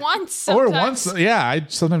 Or once, sometimes. Or once. Yeah, I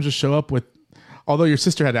sometimes just show up with... Although your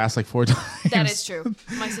sister had to ask like 4 times. That is true.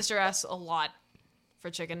 My sister asks a lot for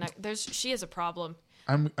chicken nuggets. She has a problem.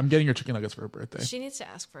 I'm getting her chicken nuggets for her birthday. She needs to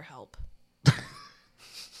ask for help.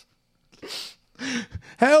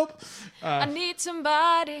 Help! I need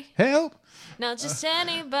somebody. Help! Not just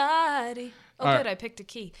anybody. Oh, all good. right. I picked a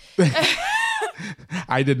key.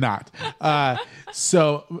 I did not.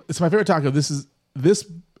 So it's my favorite taco. This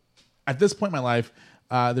at this point in my life.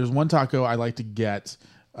 There's one taco I like to get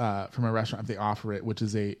from a restaurant if they offer it, which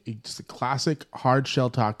is just a classic hard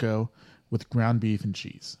shell taco with ground beef and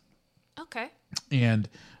cheese. Okay. And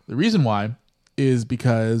the reason why is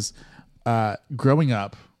because growing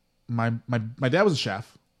up, my dad was a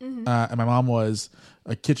chef, and my mom was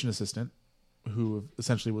a kitchen assistant who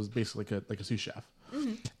essentially was basically like a sous chef.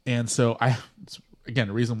 And so again,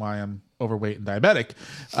 the reason why I'm overweight and diabetic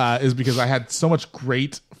is because I had so much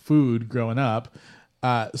great food growing up.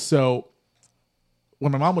 So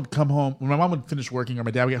when my mom would come home, when my mom would finish working or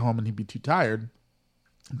my dad would get home and he'd be too tired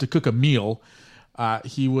to cook a meal,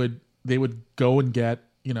 they would go and get,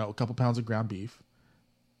 a couple pounds of ground beef,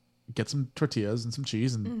 get some tortillas and some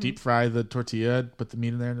cheese and deep fry the tortilla, put the meat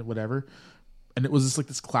in there and whatever. And it was just like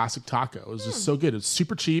this classic taco. It was just so good. It was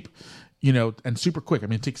super cheap, and super quick. I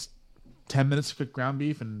mean, it takes 10 minutes to cook ground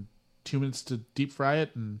beef and 2 minutes to deep fry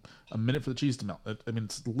it and a minute for the cheese to melt. I mean,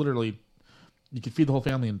 it's literally, you could feed the whole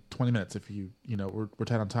family in 20 minutes if we're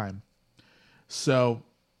tight on time. So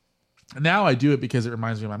now I do it because it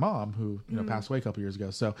reminds me of my mom who, passed away a couple years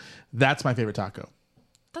ago. So that's my favorite taco.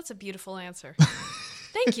 That's a beautiful answer.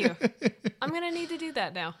 Thank you. I'm going to need to do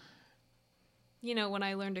that now. When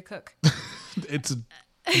I learn to cook. It's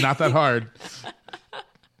not that hard.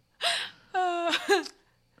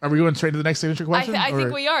 Are we going straight to the next signature question? I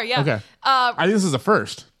think we are, yeah. Okay. I think this is a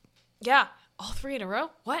first. Yeah. All 3 in a row?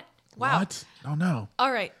 What? Wow. What? Oh, no.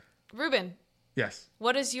 All right. Ruben, Yes.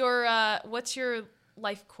 what's your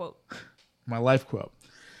life quote? My life quote.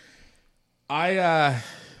 I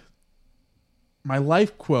my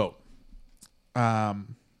life quote. I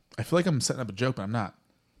feel like I'm setting up a joke, but I'm not.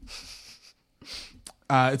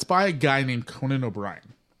 It's by a guy named Conan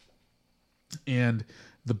O'Brien. And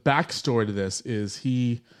the backstory to this is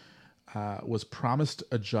he was promised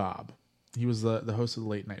a job. He was the host of the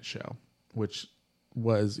Late Night Show, which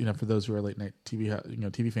was, for those who are late night TV,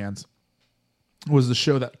 TV fans, was the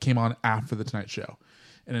show that came on after the Tonight Show.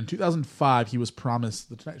 And in 2005, he was promised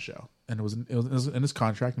the Tonight Show, and it was in his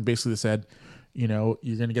contract. And basically, they said, you're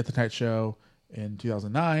going to get the Tonight Show in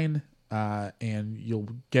 2009, and you'll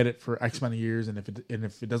get it for X amount of years. And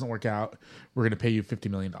if it doesn't work out, we're going to pay you $50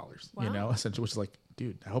 million. Wow. Essentially, which is like,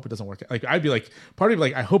 dude, I hope it doesn't work out. Like, I'd be like, part of me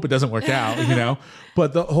like, I hope it doesn't work out.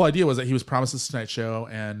 But the whole idea was that he was promised this Tonight Show,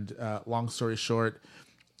 and long story short,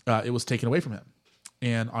 it was taken away from him.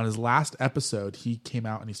 And on his last episode, he came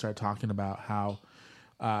out and he started talking about how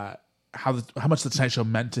much the Tonight Show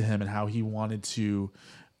meant to him and how he wanted to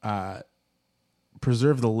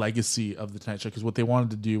preserve the legacy of the Tonight Show, because what they wanted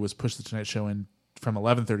to do was push the Tonight Show in from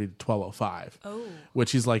 11:30 to 12:05. Oh,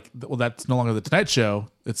 which he's like, well, that's no longer the Tonight Show;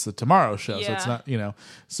 it's the Tomorrow Show. Yeah. So it's not,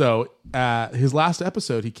 So his last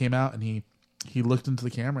episode, he came out and he looked into the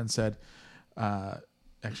camera and said.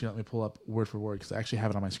 Actually, let me pull up word for word because I actually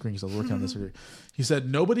have it on my screen because I was working on this. He said,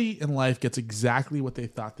 nobody in life gets exactly what they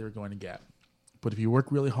thought they were going to get. But if you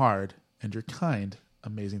work really hard and you're kind,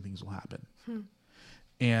 amazing things will happen.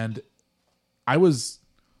 And I was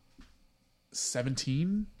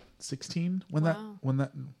 17, 16 when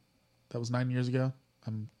that was 9 years ago.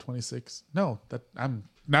 I'm 26. No, I'm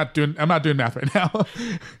not doing math right now.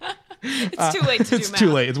 It's too late to do math. It's too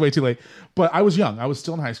late. It's way too late. But I was young. I was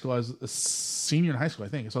still in high school. I was a senior in high school, I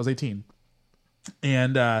think. So I was 18.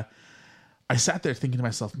 And I sat there thinking to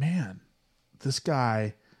myself, man, this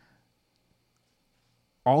guy,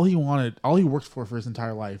 all he worked for his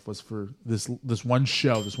entire life was for this one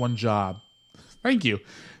show, this one job. Thank you.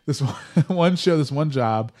 This one show, this one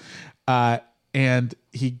job. And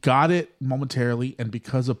he got it momentarily. And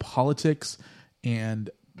because of politics and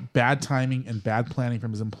bad timing and bad planning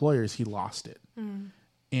from his employers, he lost it.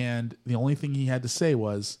 And the only thing he had to say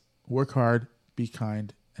was, work hard, be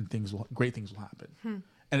kind, and great things will happen.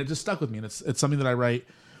 And it just stuck with me. And it's something that I write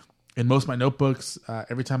in most of my notebooks.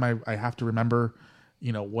 Every time I have to remember,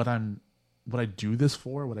 what I do this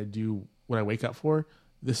for, what I wake up for.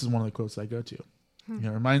 This is one of the quotes that I go to.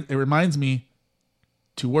 It reminds me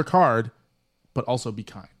to work hard, but also be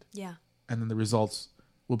kind. Yeah. And then the results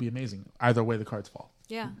will be amazing. Either way, the cards fall.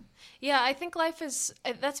 Yeah. I think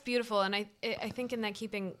that's beautiful. And I think in that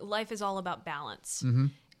keeping, life is all about balance.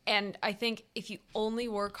 And I think if you only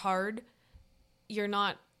work hard, you're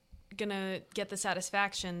not going to get the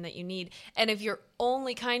satisfaction that you need. And if you're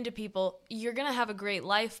only kind to people, you're going to have a great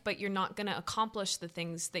life, but you're not going to accomplish the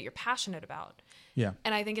things that you're passionate about. Yeah.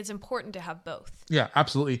 And I think it's important to have both. Yeah,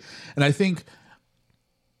 absolutely. And I think,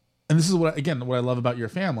 and this is what I love about your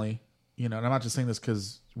family, and I'm not just saying this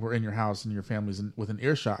because we're in your house and your family's within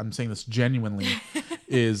earshot. I'm saying this genuinely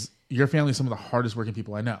is your family is some of the hardest working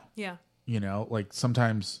people I know. Yeah. Like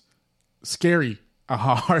sometimes scary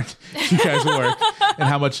how hard you guys work and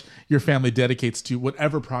how much your family dedicates to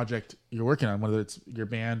whatever project you're working on, whether it's your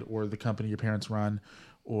band or the company your parents run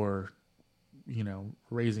or,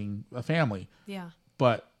 raising a family. Yeah.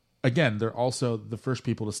 But again, they're also the first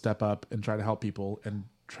people to step up and try to help people and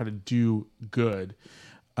try to do good.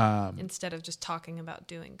 Instead of just talking about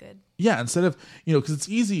doing good. Yeah. Instead of, because it's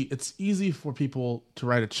easy for people to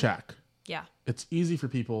write a check. Yeah. It's easy for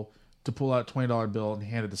people to pull out a $20 bill and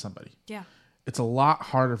hand it to somebody. Yeah. It's a lot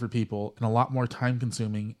harder for people and a lot more time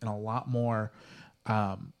consuming and a lot more,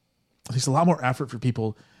 there's a lot more effort for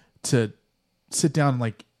people to sit down and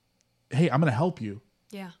like, hey, I'm going to help you.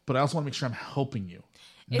 Yeah. But I also want to make sure I'm helping you.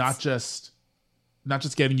 Not just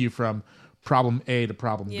getting you from problem A to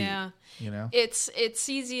problem B. Yeah. It's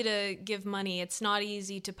easy to give money. It's not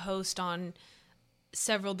easy to post on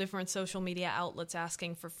several different social media outlets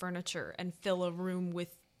asking for furniture and fill a room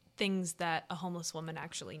with things that a homeless woman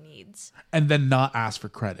actually needs. And then not ask for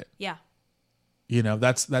credit. Yeah.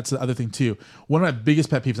 That's the other thing too. One of my biggest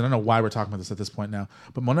pet peeves, and I don't know why we're talking about this at this point now,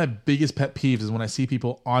 but one of my biggest pet peeves is when I see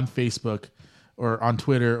people on Facebook or on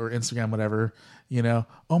Twitter or Instagram, whatever,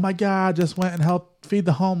 oh my God, just went and helped feed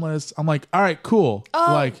the homeless. I'm like, all right, cool.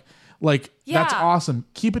 Oh. Like yeah. That's awesome.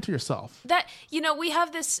 Keep it to yourself. That, we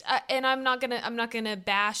have this, and I'm not gonna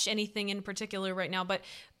bash anything in particular right now, but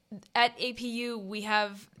at APU, we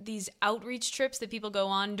have these outreach trips that people go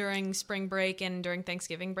on during spring break and during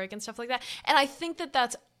Thanksgiving break and stuff like that. And I think that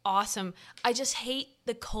that's awesome. I just hate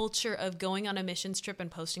the culture of going on a missions trip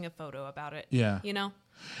and posting a photo about it. Yeah.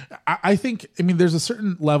 I think, there's a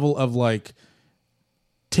certain level of like,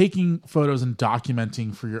 taking photos and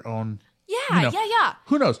documenting for your own. Yeah, yeah.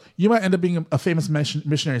 Who knows? You might end up being a famous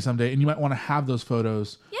missionary someday, and you might want to have those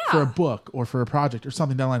photos for a book or for a project or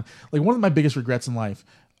something down the line. Like, one of my biggest regrets in life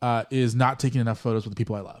is not taking enough photos with the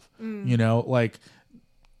people I love. You know, like,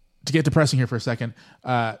 to get depressing here for a second,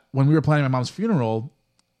 when we were planning my mom's funeral,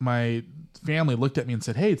 my family looked at me and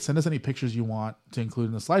said, hey, send us any pictures you want to include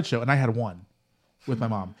in the slideshow. And I had one with my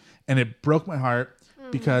mom. And it broke my heart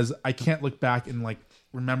because I can't look back and like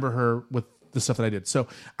remember her with the stuff that I did. So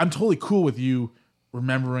I'm totally cool with you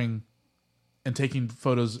remembering and taking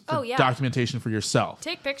photos for documentation for yourself.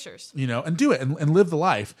 Take pictures. You know, and do it and live the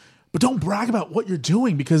life. But don't brag about what you're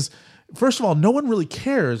doing because, first of all, no one really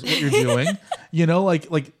cares what you're doing. You know,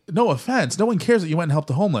 like no offense, no one cares that you went and helped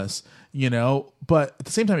the homeless, you know. But at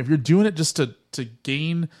the same time, if you're doing it just to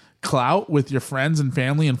gain clout with your friends and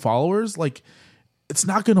family and followers, like, it's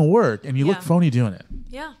not going to work. And you look phony doing it.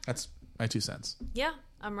 Yeah. That's my 2 cents. Yeah.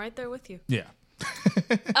 I'm right there with you. Yeah.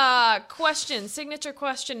 Signature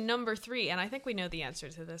question number 3, and I think we know the answer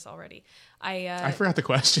to this already. I forgot the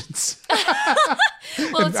questions.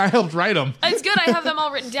 Well, I helped write them. It's good. I have them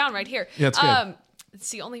all written down right here. Yeah, it's good.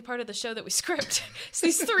 It's the only part of the show that we script. It's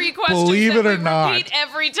these 3 questions Believe that it or we not. repeat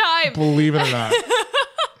every time. Believe it or not.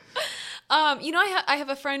 You know, I have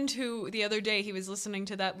a friend who the other day he was listening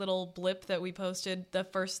to that little blip that we posted, the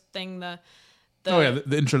first thing, the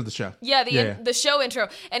intro to the show. Yeah, the show intro.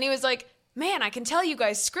 And he was like, man, I can tell you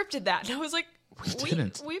guys scripted that. And I was like, we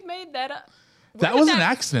didn't. We made that up. That was an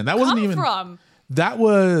accident. That wasn't even from. That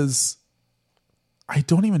was, I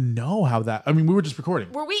don't even know how that, I mean, we were just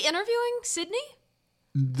recording. Were we interviewing Sydney?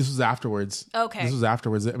 This was afterwards. Okay. This was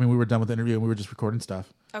afterwards. I mean, we were done with the interview and we were just recording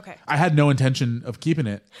stuff. Okay. I had no intention of keeping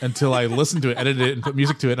it until I listened to it, edited it, and put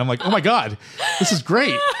music to it. And I'm like, oh my God, this is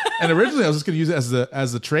great. And originally I was just going to use it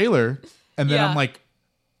as the trailer. And then I'm like,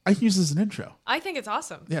 I can use this as an intro. I think it's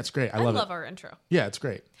awesome. Yeah, it's great. I love it. our intro. Yeah, it's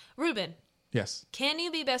great. Ruben. Yes. Can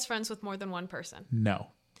you be best friends with more than one person? No.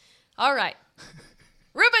 All right.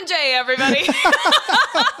 Ruben J, everybody.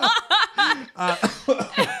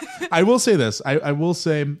 I will say this. I will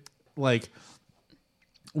say, like,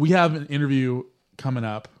 we have an interview coming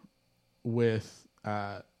up with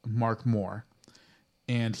Mark Moore,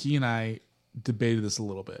 and he and I debated this a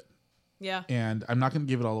little bit. Yeah. And I'm not going to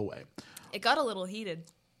give it all away. It got a little heated.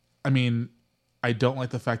 I mean, I don't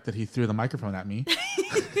like the fact that he threw the microphone at me.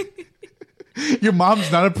 Your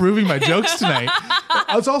mom's not approving my jokes tonight.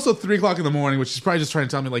 It's also 3:00 in the morning, which is probably just trying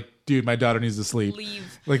to tell me, like, dude, my daughter needs to sleep.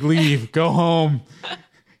 Leave. Like, leave. Go home.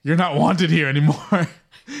 You're not wanted here anymore.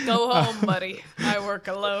 Go home, buddy. I work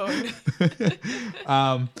alone.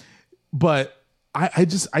 But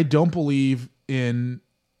I don't believe in,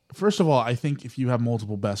 first of all, I think if you have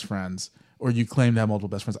multiple best friends or you claim to have multiple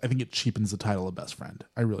best friends, I think it cheapens the title of best friend.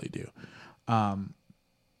 I really do. And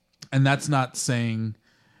that's not saying,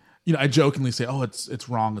 you know, I jokingly say, oh, it's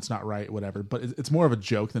wrong, it's not right, whatever. But it's more of a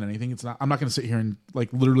joke than anything. It's not. I'm not going to sit here and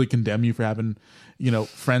like literally condemn you for having, you know,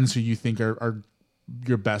 friends who you think are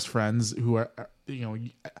your best friends who are, you know,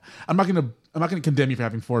 I'm not going to condemn you for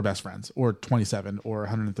having 4 best friends or 27 or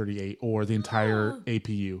 138 or the entire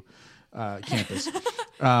APU campus.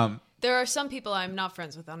 There are some people I'm not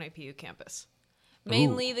friends with on APU campus.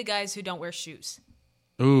 Mainly the guys who don't wear shoes.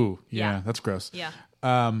 Ooh, yeah. That's gross. Yeah.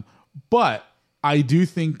 But I do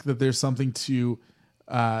think that there's something to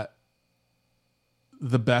the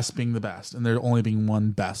best being the best, and there only being one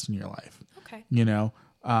best in your life. Okay. You know,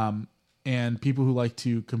 and people who like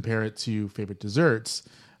to compare it to favorite desserts,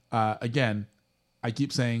 again, I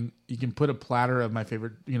keep saying you can put a platter of my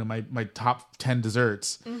favorite, you know, my top 10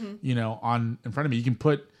 desserts, you know, on in front of me. You can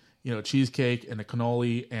put, you know, cheesecake and a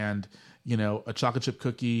cannoli and, you know, a chocolate chip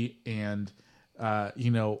cookie and,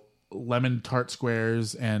 you know, lemon tart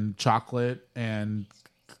squares and chocolate and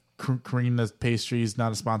Karina Pastries,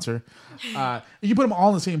 not a sponsor. You put them all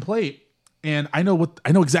on the same plate, and I know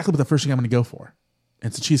exactly what the first thing I'm going to go for.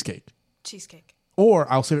 It's a cheesecake. Cheesecake. Or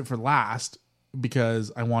I'll save it for last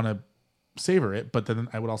because I want to savor it, but then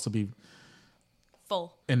I would also be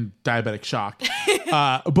full in diabetic shock.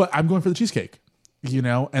 But I'm going for the cheesecake, you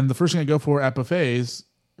know, and the first thing I go for at buffets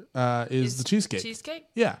is the cheesecake. Cheesecake?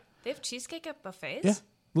 Yeah. They have cheesecake at buffets? Yeah.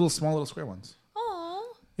 Little square ones.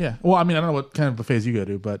 Oh. Yeah. Well, I mean, I don't know what kind of buffets you go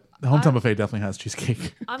to, but the Hometown Buffet definitely has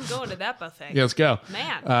cheesecake. I'm going to that buffet. Yeah, let's go.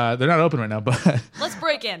 Man. They're not open right now, but let's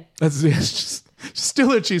break in. Just steal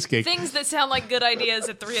their cheesecake. Things that sound like good ideas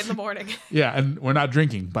at 3 a.m. Yeah, and we're not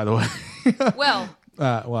drinking, by the way. Well,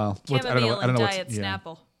 chamomile and diet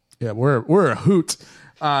Snapple. Yeah, we're a hoot.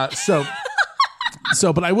 But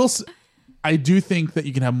I do think that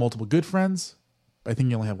you can have multiple good friends. I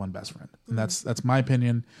think you only have one best friend, and that's my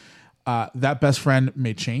opinion. that best friend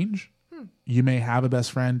may change. You may have a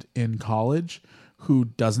best friend in college who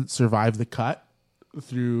doesn't survive the cut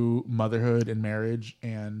through motherhood and marriage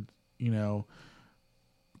and,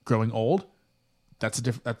 growing old. That's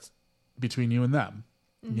between you and them.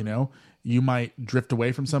 You might drift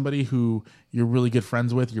away from somebody who you're really good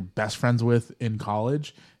friends with, you're best friends with in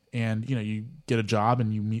college, and you get a job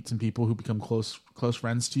and you meet some people who become close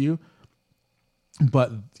friends to you.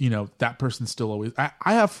 But that person's still always. I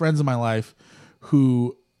have friends in my life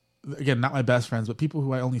who, again, not my best friends, but people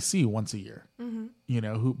who I only see once a year.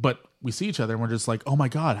 But we see each other and we're just like, oh my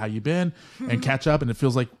God, how you been? And catch up, and it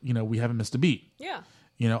feels like we haven't missed a beat. Yeah.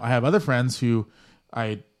 I have other friends who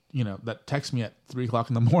that text me at 3:00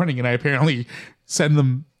 in the morning, and I apparently send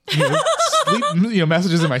them sleep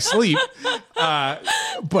messages in my sleep. But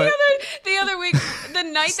the other week, the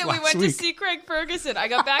night that we went to see Craig Ferguson, I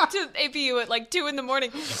got back to APU at like 2 a.m,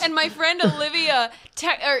 and my friend Olivia,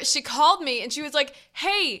 she called me and she was like,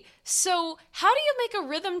 "Hey, so how do you make a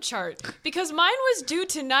rhythm chart? Because mine was due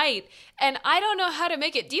tonight, and I don't know how to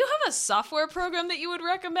make it. Do you have a software program that you would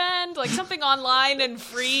recommend, like something online and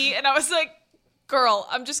free?" And I was like, "Girl,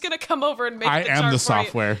 I'm just gonna come over and make the chart for you." I am the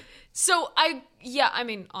software. So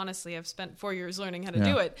honestly, I've spent 4 years learning how to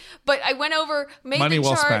do it. But I went over, made the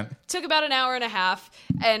chart, took about an hour and a half,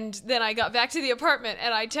 and then I got back to the apartment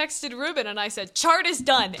and I texted Ruben and I said, "Chart is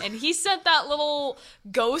done." And he sent that little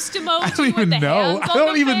ghost emoji with the hands on the face. I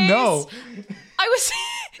don't even know. I was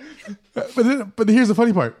But here's the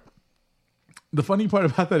funny part. The funny part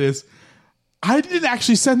about that is I didn't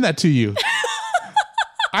actually send that to you.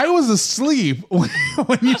 I was asleep when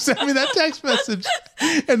you sent me that text message.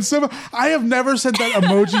 And I have never sent that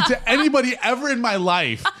emoji to anybody ever in my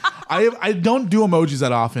life. I don't do emojis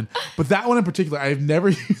that often, but that one in particular, I've never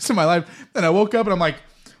used in my life. And I woke up and I'm like,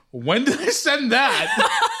 when did I send that?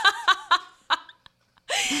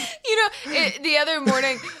 The other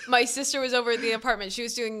morning, my sister was over at the apartment. She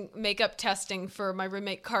was doing makeup testing for my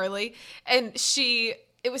roommate, Carly. And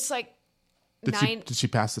it was like Did she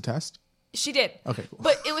pass the test? She did. Okay, cool.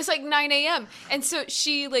 But it was like 9 a.m. And so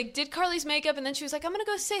she did Carly's makeup, and then she was like, "I'm going to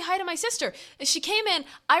go say hi to my sister." And she came in.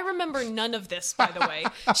 I remember none of this, by the way.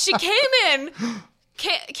 She came in,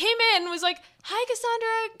 was like, "Hi,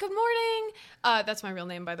 Cassandra. Good morning." That's my real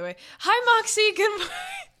name, by the way. "Hi, Moxie. Good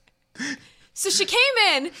morning." So she came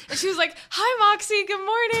in and she was like, "Hi, Moxie. Good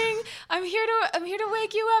morning. I'm here to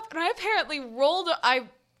wake you up." And I apparently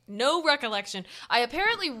no recollection. I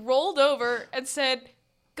apparently rolled over and said,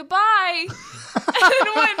 "Goodbye," and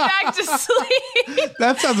then went back to sleep.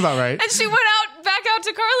 That sounds about right. And she went back out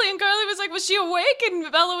to Carly, and Carly was like, "Was she awake?"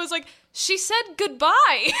 And Bella was like, "She said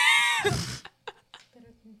goodbye."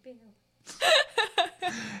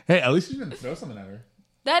 Hey, at least you didn't throw something at her.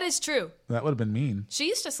 That is true. That would have been mean. She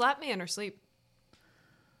used to slap me in her sleep.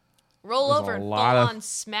 Roll over and full on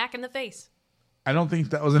smack in the face. I don't think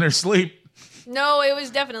that was in her sleep. No, it was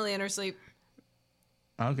definitely in her sleep.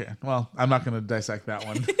 Okay, well, I'm not going to dissect that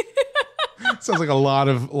one. Sounds like a lot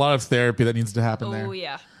of therapy that needs to happen there. Oh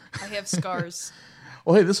yeah, I have scars.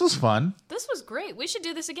 Well, hey, this was fun. This was great. We should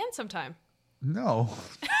do this again sometime. No.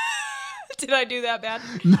 Did I do that bad?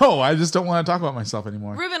 No, I just don't want to talk about myself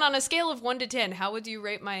anymore. Ruben, on a scale of 1 to 10, how would you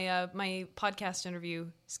rate my podcast interview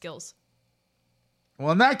skills?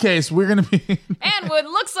 Well, in that case, we're going to be... And it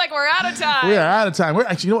looks like we're out of time. We are out of time.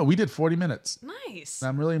 Actually, you know what? We did 40 minutes. Nice.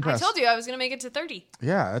 I'm really impressed. I told you I was going to make it to 30.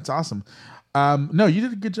 Yeah, that's awesome. No, you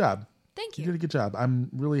did a good job. Thank you. You did a good job. I'm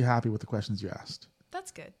really happy with the questions you asked. That's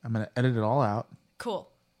good. I'm going to edit it all out. Cool.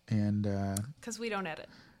 And... Because we don't edit.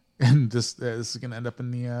 And this is going to end up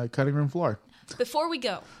in the cutting room floor. Before we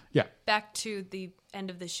go, yeah, back to the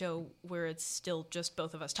end of the show where it's still just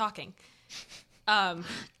both of us talking.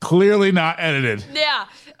 Clearly not edited. Yeah.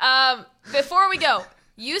 Before we go,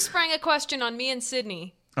 you sprang a question on me and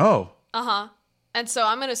Sydney. Oh. Uh-huh. And so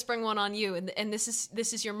I'm going to spring one on you, and this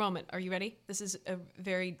is your moment. Are you ready? This is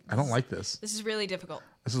I don't like this. This is really difficult.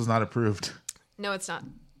 This was not approved. No, it's not.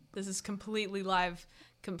 This is completely live,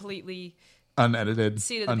 completely... unedited,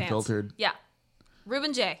 seat of the unfiltered. Pants. Yeah.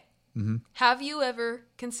 Ruben J. Mm-hmm. Have you ever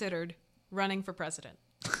considered running for president?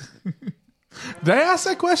 Did I ask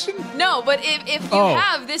that question? No, but if you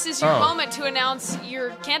have, this is your moment to announce your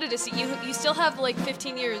candidacy. You still have like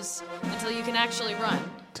 15 years until you can actually run.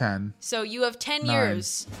 10. So you have 10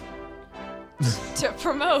 years to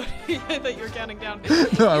promote. I thought you were counting down.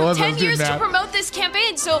 No, I wasn't. 10 years to promote this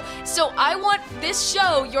campaign. So I want this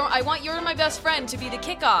show, I want You're My Best Friend to be the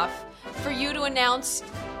kickoff for you to announce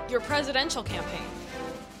your presidential campaign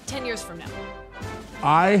 10 years from now.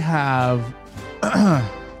 I have...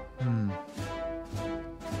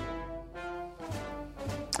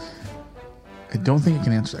 I don't think I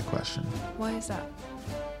can answer that question. Why is that?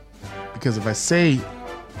 Because if I say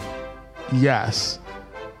yes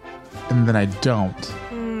and then I don't,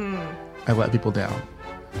 I let people down.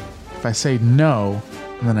 If I say no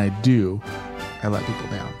and then I do, I let people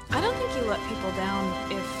down. I don't think you let people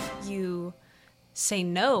down if you say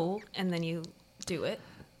no and then you do it.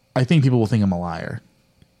 I think people will think I'm a liar.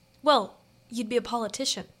 Well, you'd be a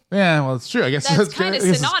politician. Yeah, well, it's true. I guess that's kind of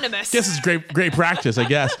synonymous. I guess it's great practice. I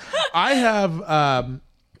guess I have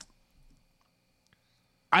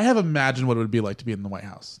imagined what it would be like to be in the White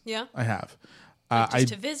House. Yeah, I have. Just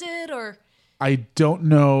to visit, or I don't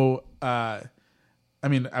know. I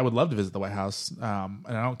mean, I would love to visit the White House, and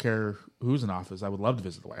I don't care who's in office. I would love to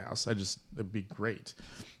visit the White House. It'd be great.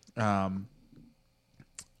 I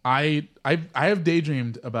have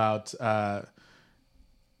daydreamed about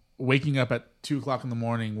waking up at 2:00 in the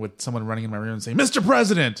morning with someone running in my room and saying, "Mr.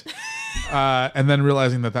 President," and then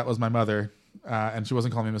realizing that was my mother, and she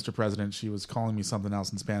wasn't calling me Mr. President. She was calling me something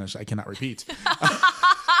else in Spanish I cannot repeat.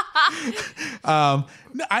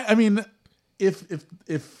 I mean,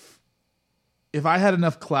 if I had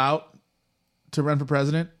enough clout to run for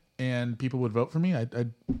president and people would vote for me, I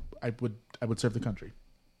would serve the country.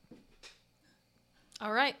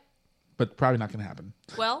 All right. But probably not going to happen.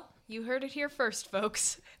 Well, you heard it here first,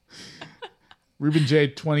 folks. Ruben J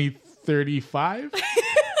 2035?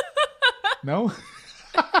 No?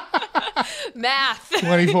 Math.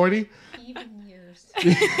 2040? Even years.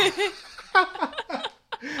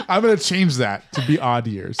 I'm going to change that to be odd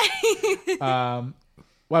years. Why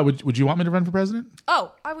would you want me to run for president?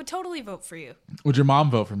 Oh, I would totally vote for you. Would your mom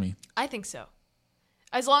vote for me? I think so.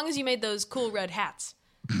 As long as you made those cool red hats.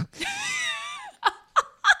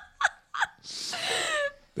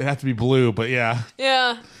 They have to be blue, but yeah.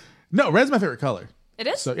 Yeah. No, red's my favorite color. It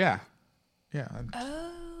is? So yeah.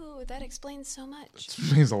 Oh, that explains so much.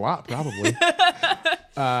 Explains a lot, probably.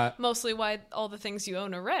 Mostly why all the things you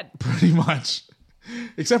own are red. Pretty much.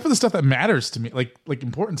 Except for the stuff that matters to me, like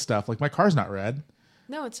important stuff. Like my car's not red.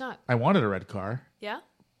 No, it's not. I wanted a red car. Yeah?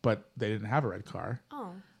 But they didn't have a red car.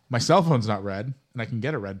 Oh. My cell phone's not red, and I can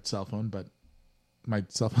get a red cell phone, but my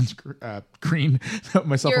cell phone's green.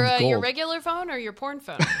 My cell phone's gold. Your regular phone or your porn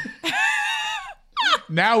phone?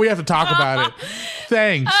 Now we have to talk about it.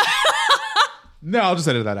 Thanks. No, I'll just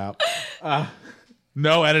edit that out.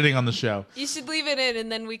 No editing on the show. You should leave it in,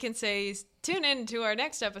 and then we can say, tune in to our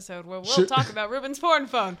next episode where we'll talk about Ruben's porn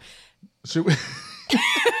phone. Should we...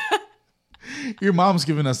 Your mom's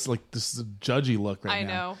giving us like this judgy look right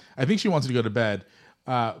now. I know. I think she wants to go to bed,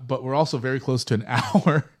 but we're also very close to an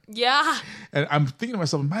hour. Yeah. And I'm thinking to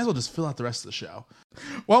myself, I might as well just fill out the rest of the show.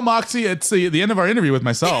 Well, Moxie, it's the end of our interview with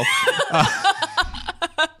myself.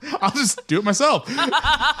 I'll just do it myself.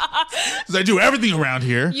 Because I do everything around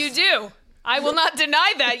here. You do. I will not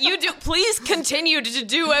deny that. You do. Please continue to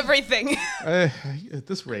do everything. At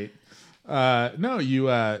this rate. No,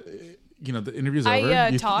 the interview's over.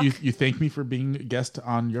 You thank me for being a guest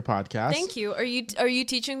on your podcast. Thank you. Are you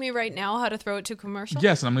teaching me right now how to throw it to commercial?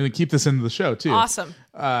 Yes, and I'm going to keep this into the show too. Awesome.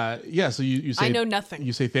 So you say I know nothing.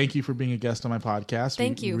 You say thank you for being a guest on my podcast.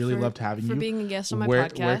 Thank you. Really loved having you for being a guest on my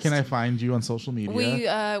podcast. Where can I find you on social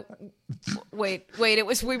media? Wait.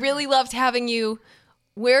 We really loved having you.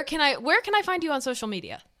 Where can I find you on social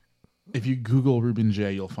media? If you Google Ruben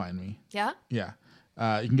J, you'll find me. Yeah. Yeah.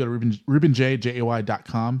 You can go to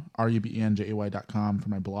RubenJay.com, RubenJay.com for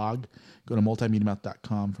my blog. Go to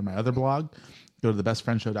multimediamouth.com for my other blog. Go to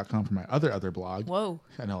thebestfriendshow.com for my other blog. Whoa.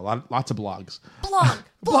 I know, lots of blogs.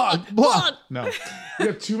 Blog. No. We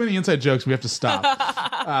have too many inside jokes. We have to stop.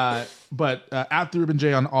 But at the Ruben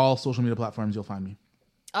J on all social media platforms, you'll find me.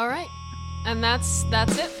 All right. And that's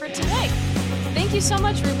it for today. Thank you so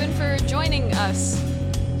much, Ruben, for joining us.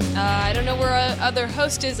 I don't know where our other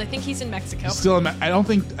host is. I think he's in Mexico. Still, I don't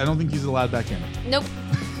think he's allowed back in. Nope.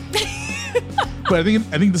 But I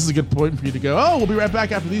think this is a good point for you to go. Oh, we'll be right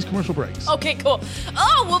back after these commercial breaks. Okay, cool.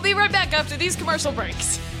 Oh, we'll be right back after these commercial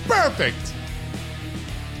breaks. Perfect.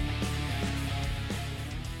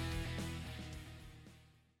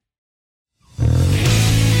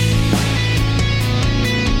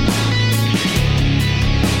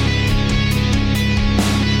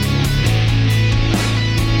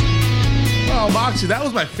 Moxie, that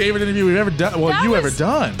was my favorite interview we've ever done. Well, ever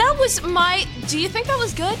done. That was my... Do you think that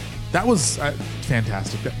was good? That was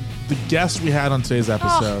fantastic. The guest we had on today's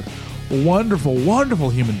episode, wonderful, wonderful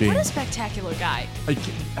human being. What a spectacular guy. I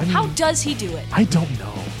mean, how does he do it? I don't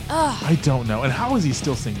know. I don't know. And how is he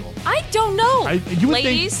still single? I don't know.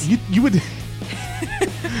 Ladies? You would...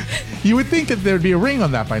 you would think that there'd be a ring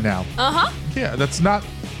on that by now. Uh-huh. Yeah, that's not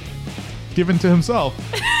given to himself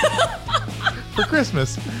for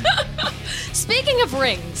Christmas. speaking of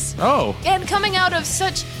rings, and coming out of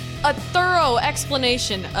such a thorough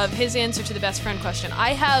explanation of his answer to the best friend question,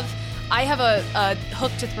 I have a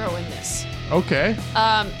hook to throw in this. Okay.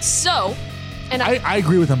 And I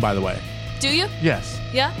agree with him, by the way. Do you? Yes.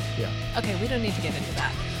 Yeah? Yeah. Okay, we don't need to get into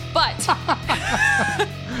that. But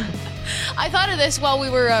I thought of this while we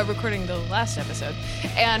were recording the last episode,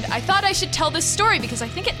 and I thought I should tell this story because I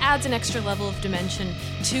think it adds an extra level of dimension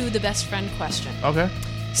to the best friend question. Okay.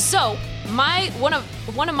 So, one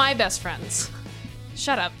of my best friends.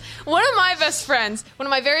 Shut up. One of my best friends, one of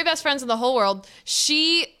my very best friends in the whole world,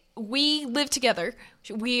 we live together.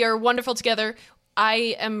 We are wonderful together.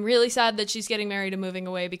 I am really sad that she's getting married and moving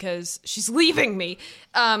away because she's leaving me.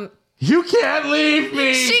 You can't leave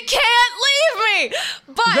me! She can't leave me!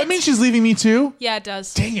 But does that mean she's leaving me too? Yeah, it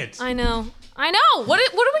does. Dang it. I know. What are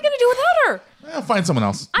we going to do without her? I'll find someone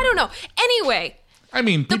else. I don't know. Anyway. I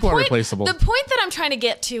mean, people are replaceable. The point that I'm trying to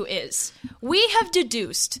get to is we have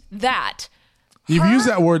deduced that you've used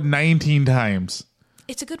that word 19 times.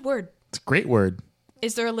 It's a good word. It's a great word.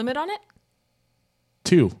 Is there a limit on it?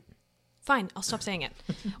 2. Fine, I'll stop saying it.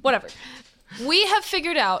 Whatever. We have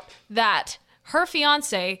figured out that her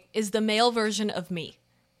fiance is the male version of me.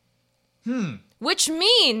 Which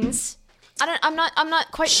means I'm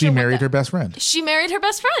not quite sure. She married her best friend. She married her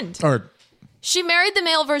best friend. Or she married the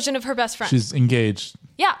male version of her best friend. She's engaged.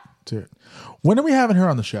 Yeah. To it. When are we having her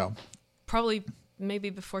on the show? Probably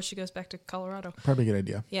maybe before she goes back to Colorado. Probably a good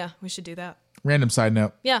idea. Yeah, we should do that. Random side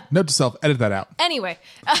note. Yeah. Note to self, edit that out. Anyway,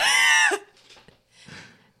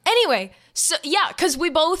 so yeah, because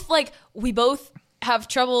we both have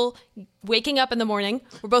trouble waking up in the morning.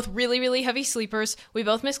 We're both really, really heavy sleepers. We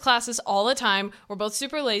both miss classes all the time. We're both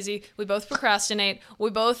super lazy. We both procrastinate.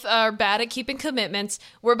 We both are bad at keeping commitments.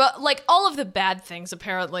 We're both all of the bad things,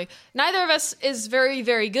 apparently. Neither of us is very,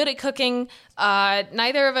 very good at cooking.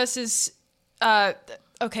 Neither of us is...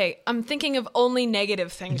 okay, I'm thinking of only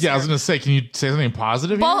negative things. Yeah, I was going to say, can you say something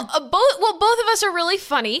positive here? Both of us are really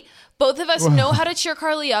funny. Both of us know how to cheer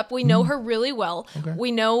Carly up. We know her really well. Okay. We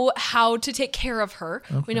know how to take care of her.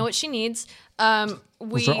 Okay. We know what she needs. Those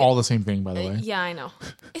are all the same thing, by the way. Yeah, I know.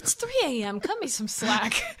 It's 3 a.m. Cut me some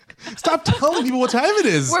slack. Stop telling people what time it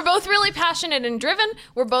is. We're both really passionate and driven.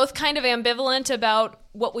 We're both kind of ambivalent about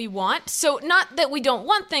what we want. So not that we don't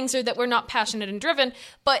want things or that we're not passionate and driven,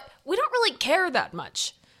 but we don't really care that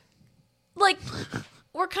much.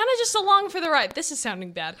 We're kind of just along for the ride. This is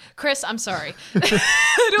sounding bad. Chris, I'm sorry.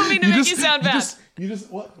 I don't mean to make you sound bad.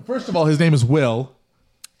 First of all, his name is Will.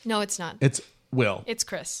 No, it's not. It's Will. It's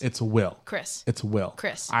Chris. It's Will. Chris. It's Will.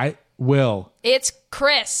 Chris. Will. It's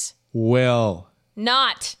Chris. Will.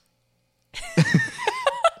 Not.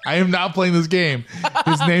 I am not playing this game.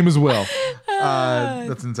 His name is Will.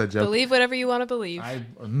 That's an inside joke. Believe whatever you want to believe.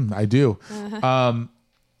 I do. Uh-huh.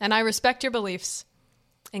 And I respect your beliefs.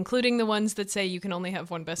 Including the ones that say you can only have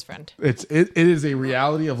one best friend. It is a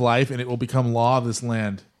reality of life, and it will become law of this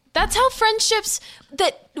land. That's how friendships,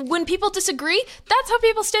 that when people disagree, that's how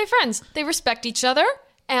people stay friends. They respect each other,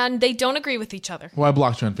 and they don't agree with each other. Well, I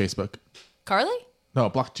blocked you on Facebook. Carly? No, I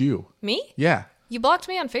blocked you. Me? Yeah. You blocked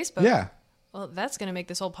me on Facebook? Yeah. Well, that's going to make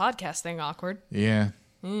this whole podcast thing awkward. Yeah.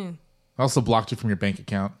 I also blocked you from your bank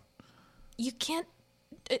account. You can't...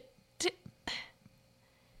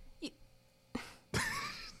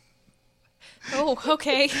 Oh,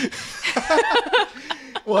 okay.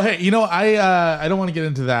 Well, hey, I don't want to get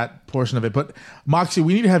into that portion of it, but Moxie,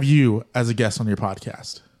 we need to have you as a guest on your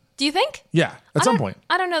podcast. Do you think? Yeah, at some point.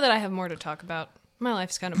 I don't know that I have more to talk about. My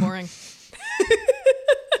life's kind of boring.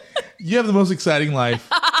 You have the most exciting life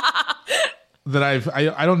that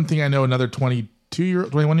I don't think I know another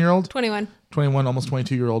 21-year-old? 21, almost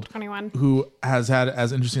 22-year-old 21 who has had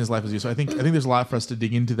as interesting a life as you. So I think there's a lot for us to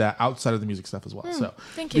dig into that outside of the music stuff as well. So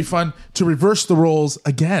thank you. It'd be fun to reverse the roles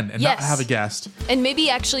again and not have a guest. And maybe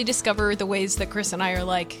actually discover the ways that Chris and I are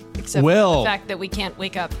like, except for the fact that we can't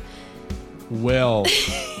wake up. Will.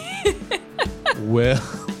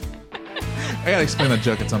 I gotta explain that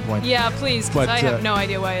joke at some point. Yeah, please, because I have no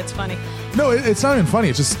idea why it's funny. No, it's not even funny.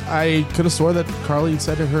 It's just I could have swore that Carly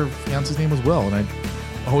said that her fiance's name was Will, and I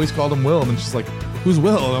always called him Will, and then she's like, "Who's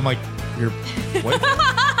Will?" And I'm like, "You're what?"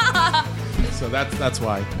 So that's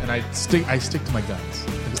why. And I stick to my guns.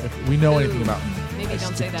 If we know anything about me, maybe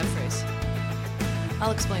don't say that phrase.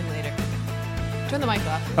 I'll explain later. Turn the mic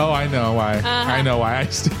off. Oh, I know why. I know why. I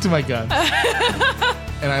stick to my guns,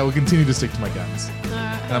 and I will continue to stick to my guns.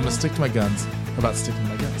 And I'm gonna stick to my guns about sticking to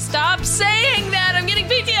my guns. Stop saying that! I'm getting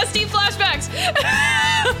PTSD flashbacks.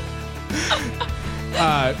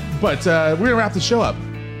 But we're gonna wrap the show up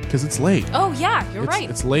because it's late. Oh yeah, you're right.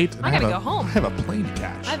 It's late. And I gotta go home. I have a plane to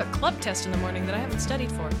catch. I have a club test in the morning that I haven't studied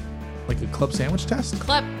for. Like a club sandwich test?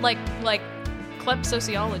 Klep, like Klep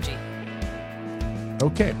sociology.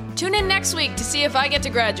 Okay. Tune in next week to see if I get to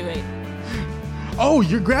graduate. Oh,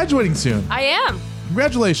 you're graduating soon. I am.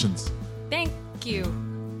 Congratulations. Thank you.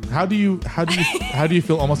 How do you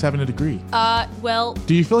feel almost having a degree? Well.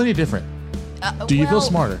 Do you feel any different? Do you feel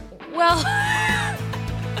smarter? Well,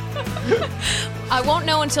 I won't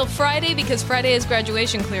know until Friday because Friday is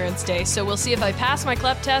graduation clearance day. So we'll see if I pass my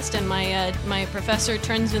CLEP test and my professor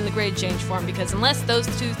turns in the grade change form, because unless those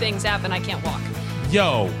two things happen, I can't walk.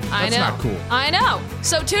 Yo, that's not cool. I know.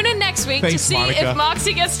 So tune in next week to see if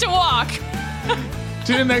Moxie gets to walk.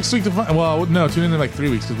 Tune in next week to find. Well, no, tune in like 3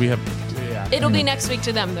 weeks because we have. Yeah. It'll be next week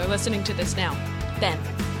to them. They're listening to this now. Then,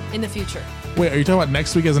 in the future. Wait, are you talking about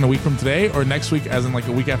next week as in a week from today, or next week as in like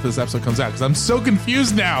a week after this episode comes out? Because I'm so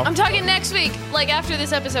confused now. I'm talking next week, like after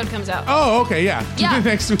this episode comes out. Oh, okay, yeah. Tune in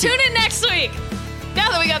next week. Tune in next week.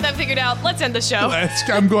 Now that we got that figured out, let's end the show.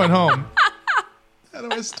 I'm going home. How do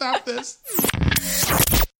I stop this?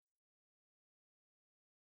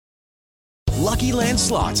 Lucky Land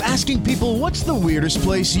Slots, asking people, what's the weirdest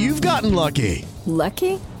place you've gotten lucky?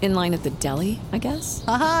 Lucky? In line at the deli, I guess?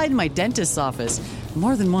 Aha, in my dentist's office.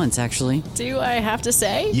 More than once, actually. Do I have to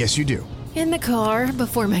say? Yes, you do. In the car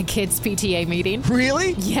before my kids' PTA meeting.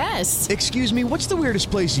 Really? Yes. Excuse me, what's the weirdest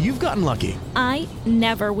place you've gotten lucky? I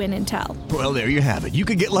never win and tell. Well, there you have it. You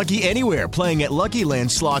can get lucky anywhere, playing at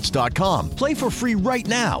LuckyLandSlots.com. Play for free right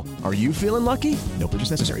now. Are you feeling lucky? No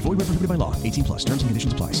purchase necessary. Void where prohibited by law. 18+. Terms and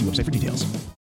conditions apply. See website for details.